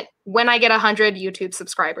stream it when I get 100 YouTube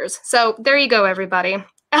subscribers. So there you go, everybody. You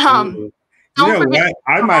know what?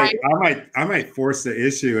 I might force the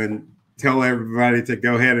issue and tell everybody to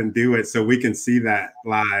go ahead and do it so we can see that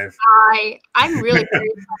live. I'm really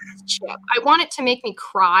curious about this chip. I want it to make me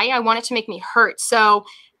cry. I want it to make me hurt. So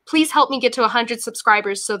please help me get to 100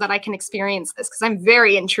 subscribers so that I can experience this because I'm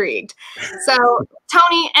very intrigued. So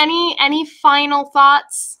Tony, any final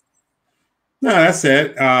thoughts? No, that's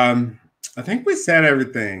it. I think we said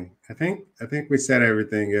everything. I think we said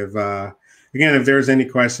everything. If again, if there's any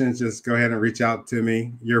questions, just go ahead and reach out to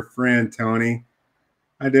me. Your friend Tony.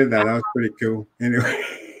 I did that. That was pretty cool. Anyway,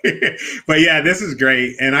 but yeah, this is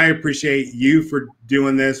great, and I appreciate you for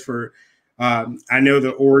doing this. I know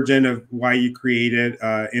the origin of why you created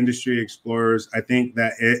Industry Explorers. I think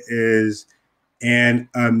that it is an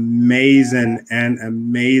amazing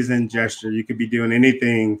gesture. You could be doing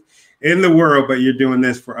anything in the world, but you're doing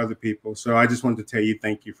this for other people. So I just wanted to tell you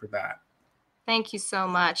thank you for that. Thank you so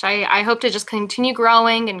much. I hope to just continue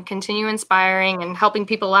growing and continue inspiring and helping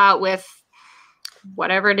people out with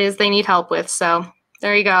whatever it is they need help with. So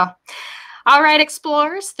there you go. All right,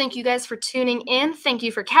 explorers, thank you guys for tuning in. Thank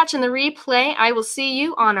you for catching the replay. I will see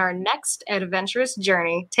you on our next adventurous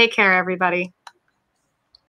journey. Take care, everybody.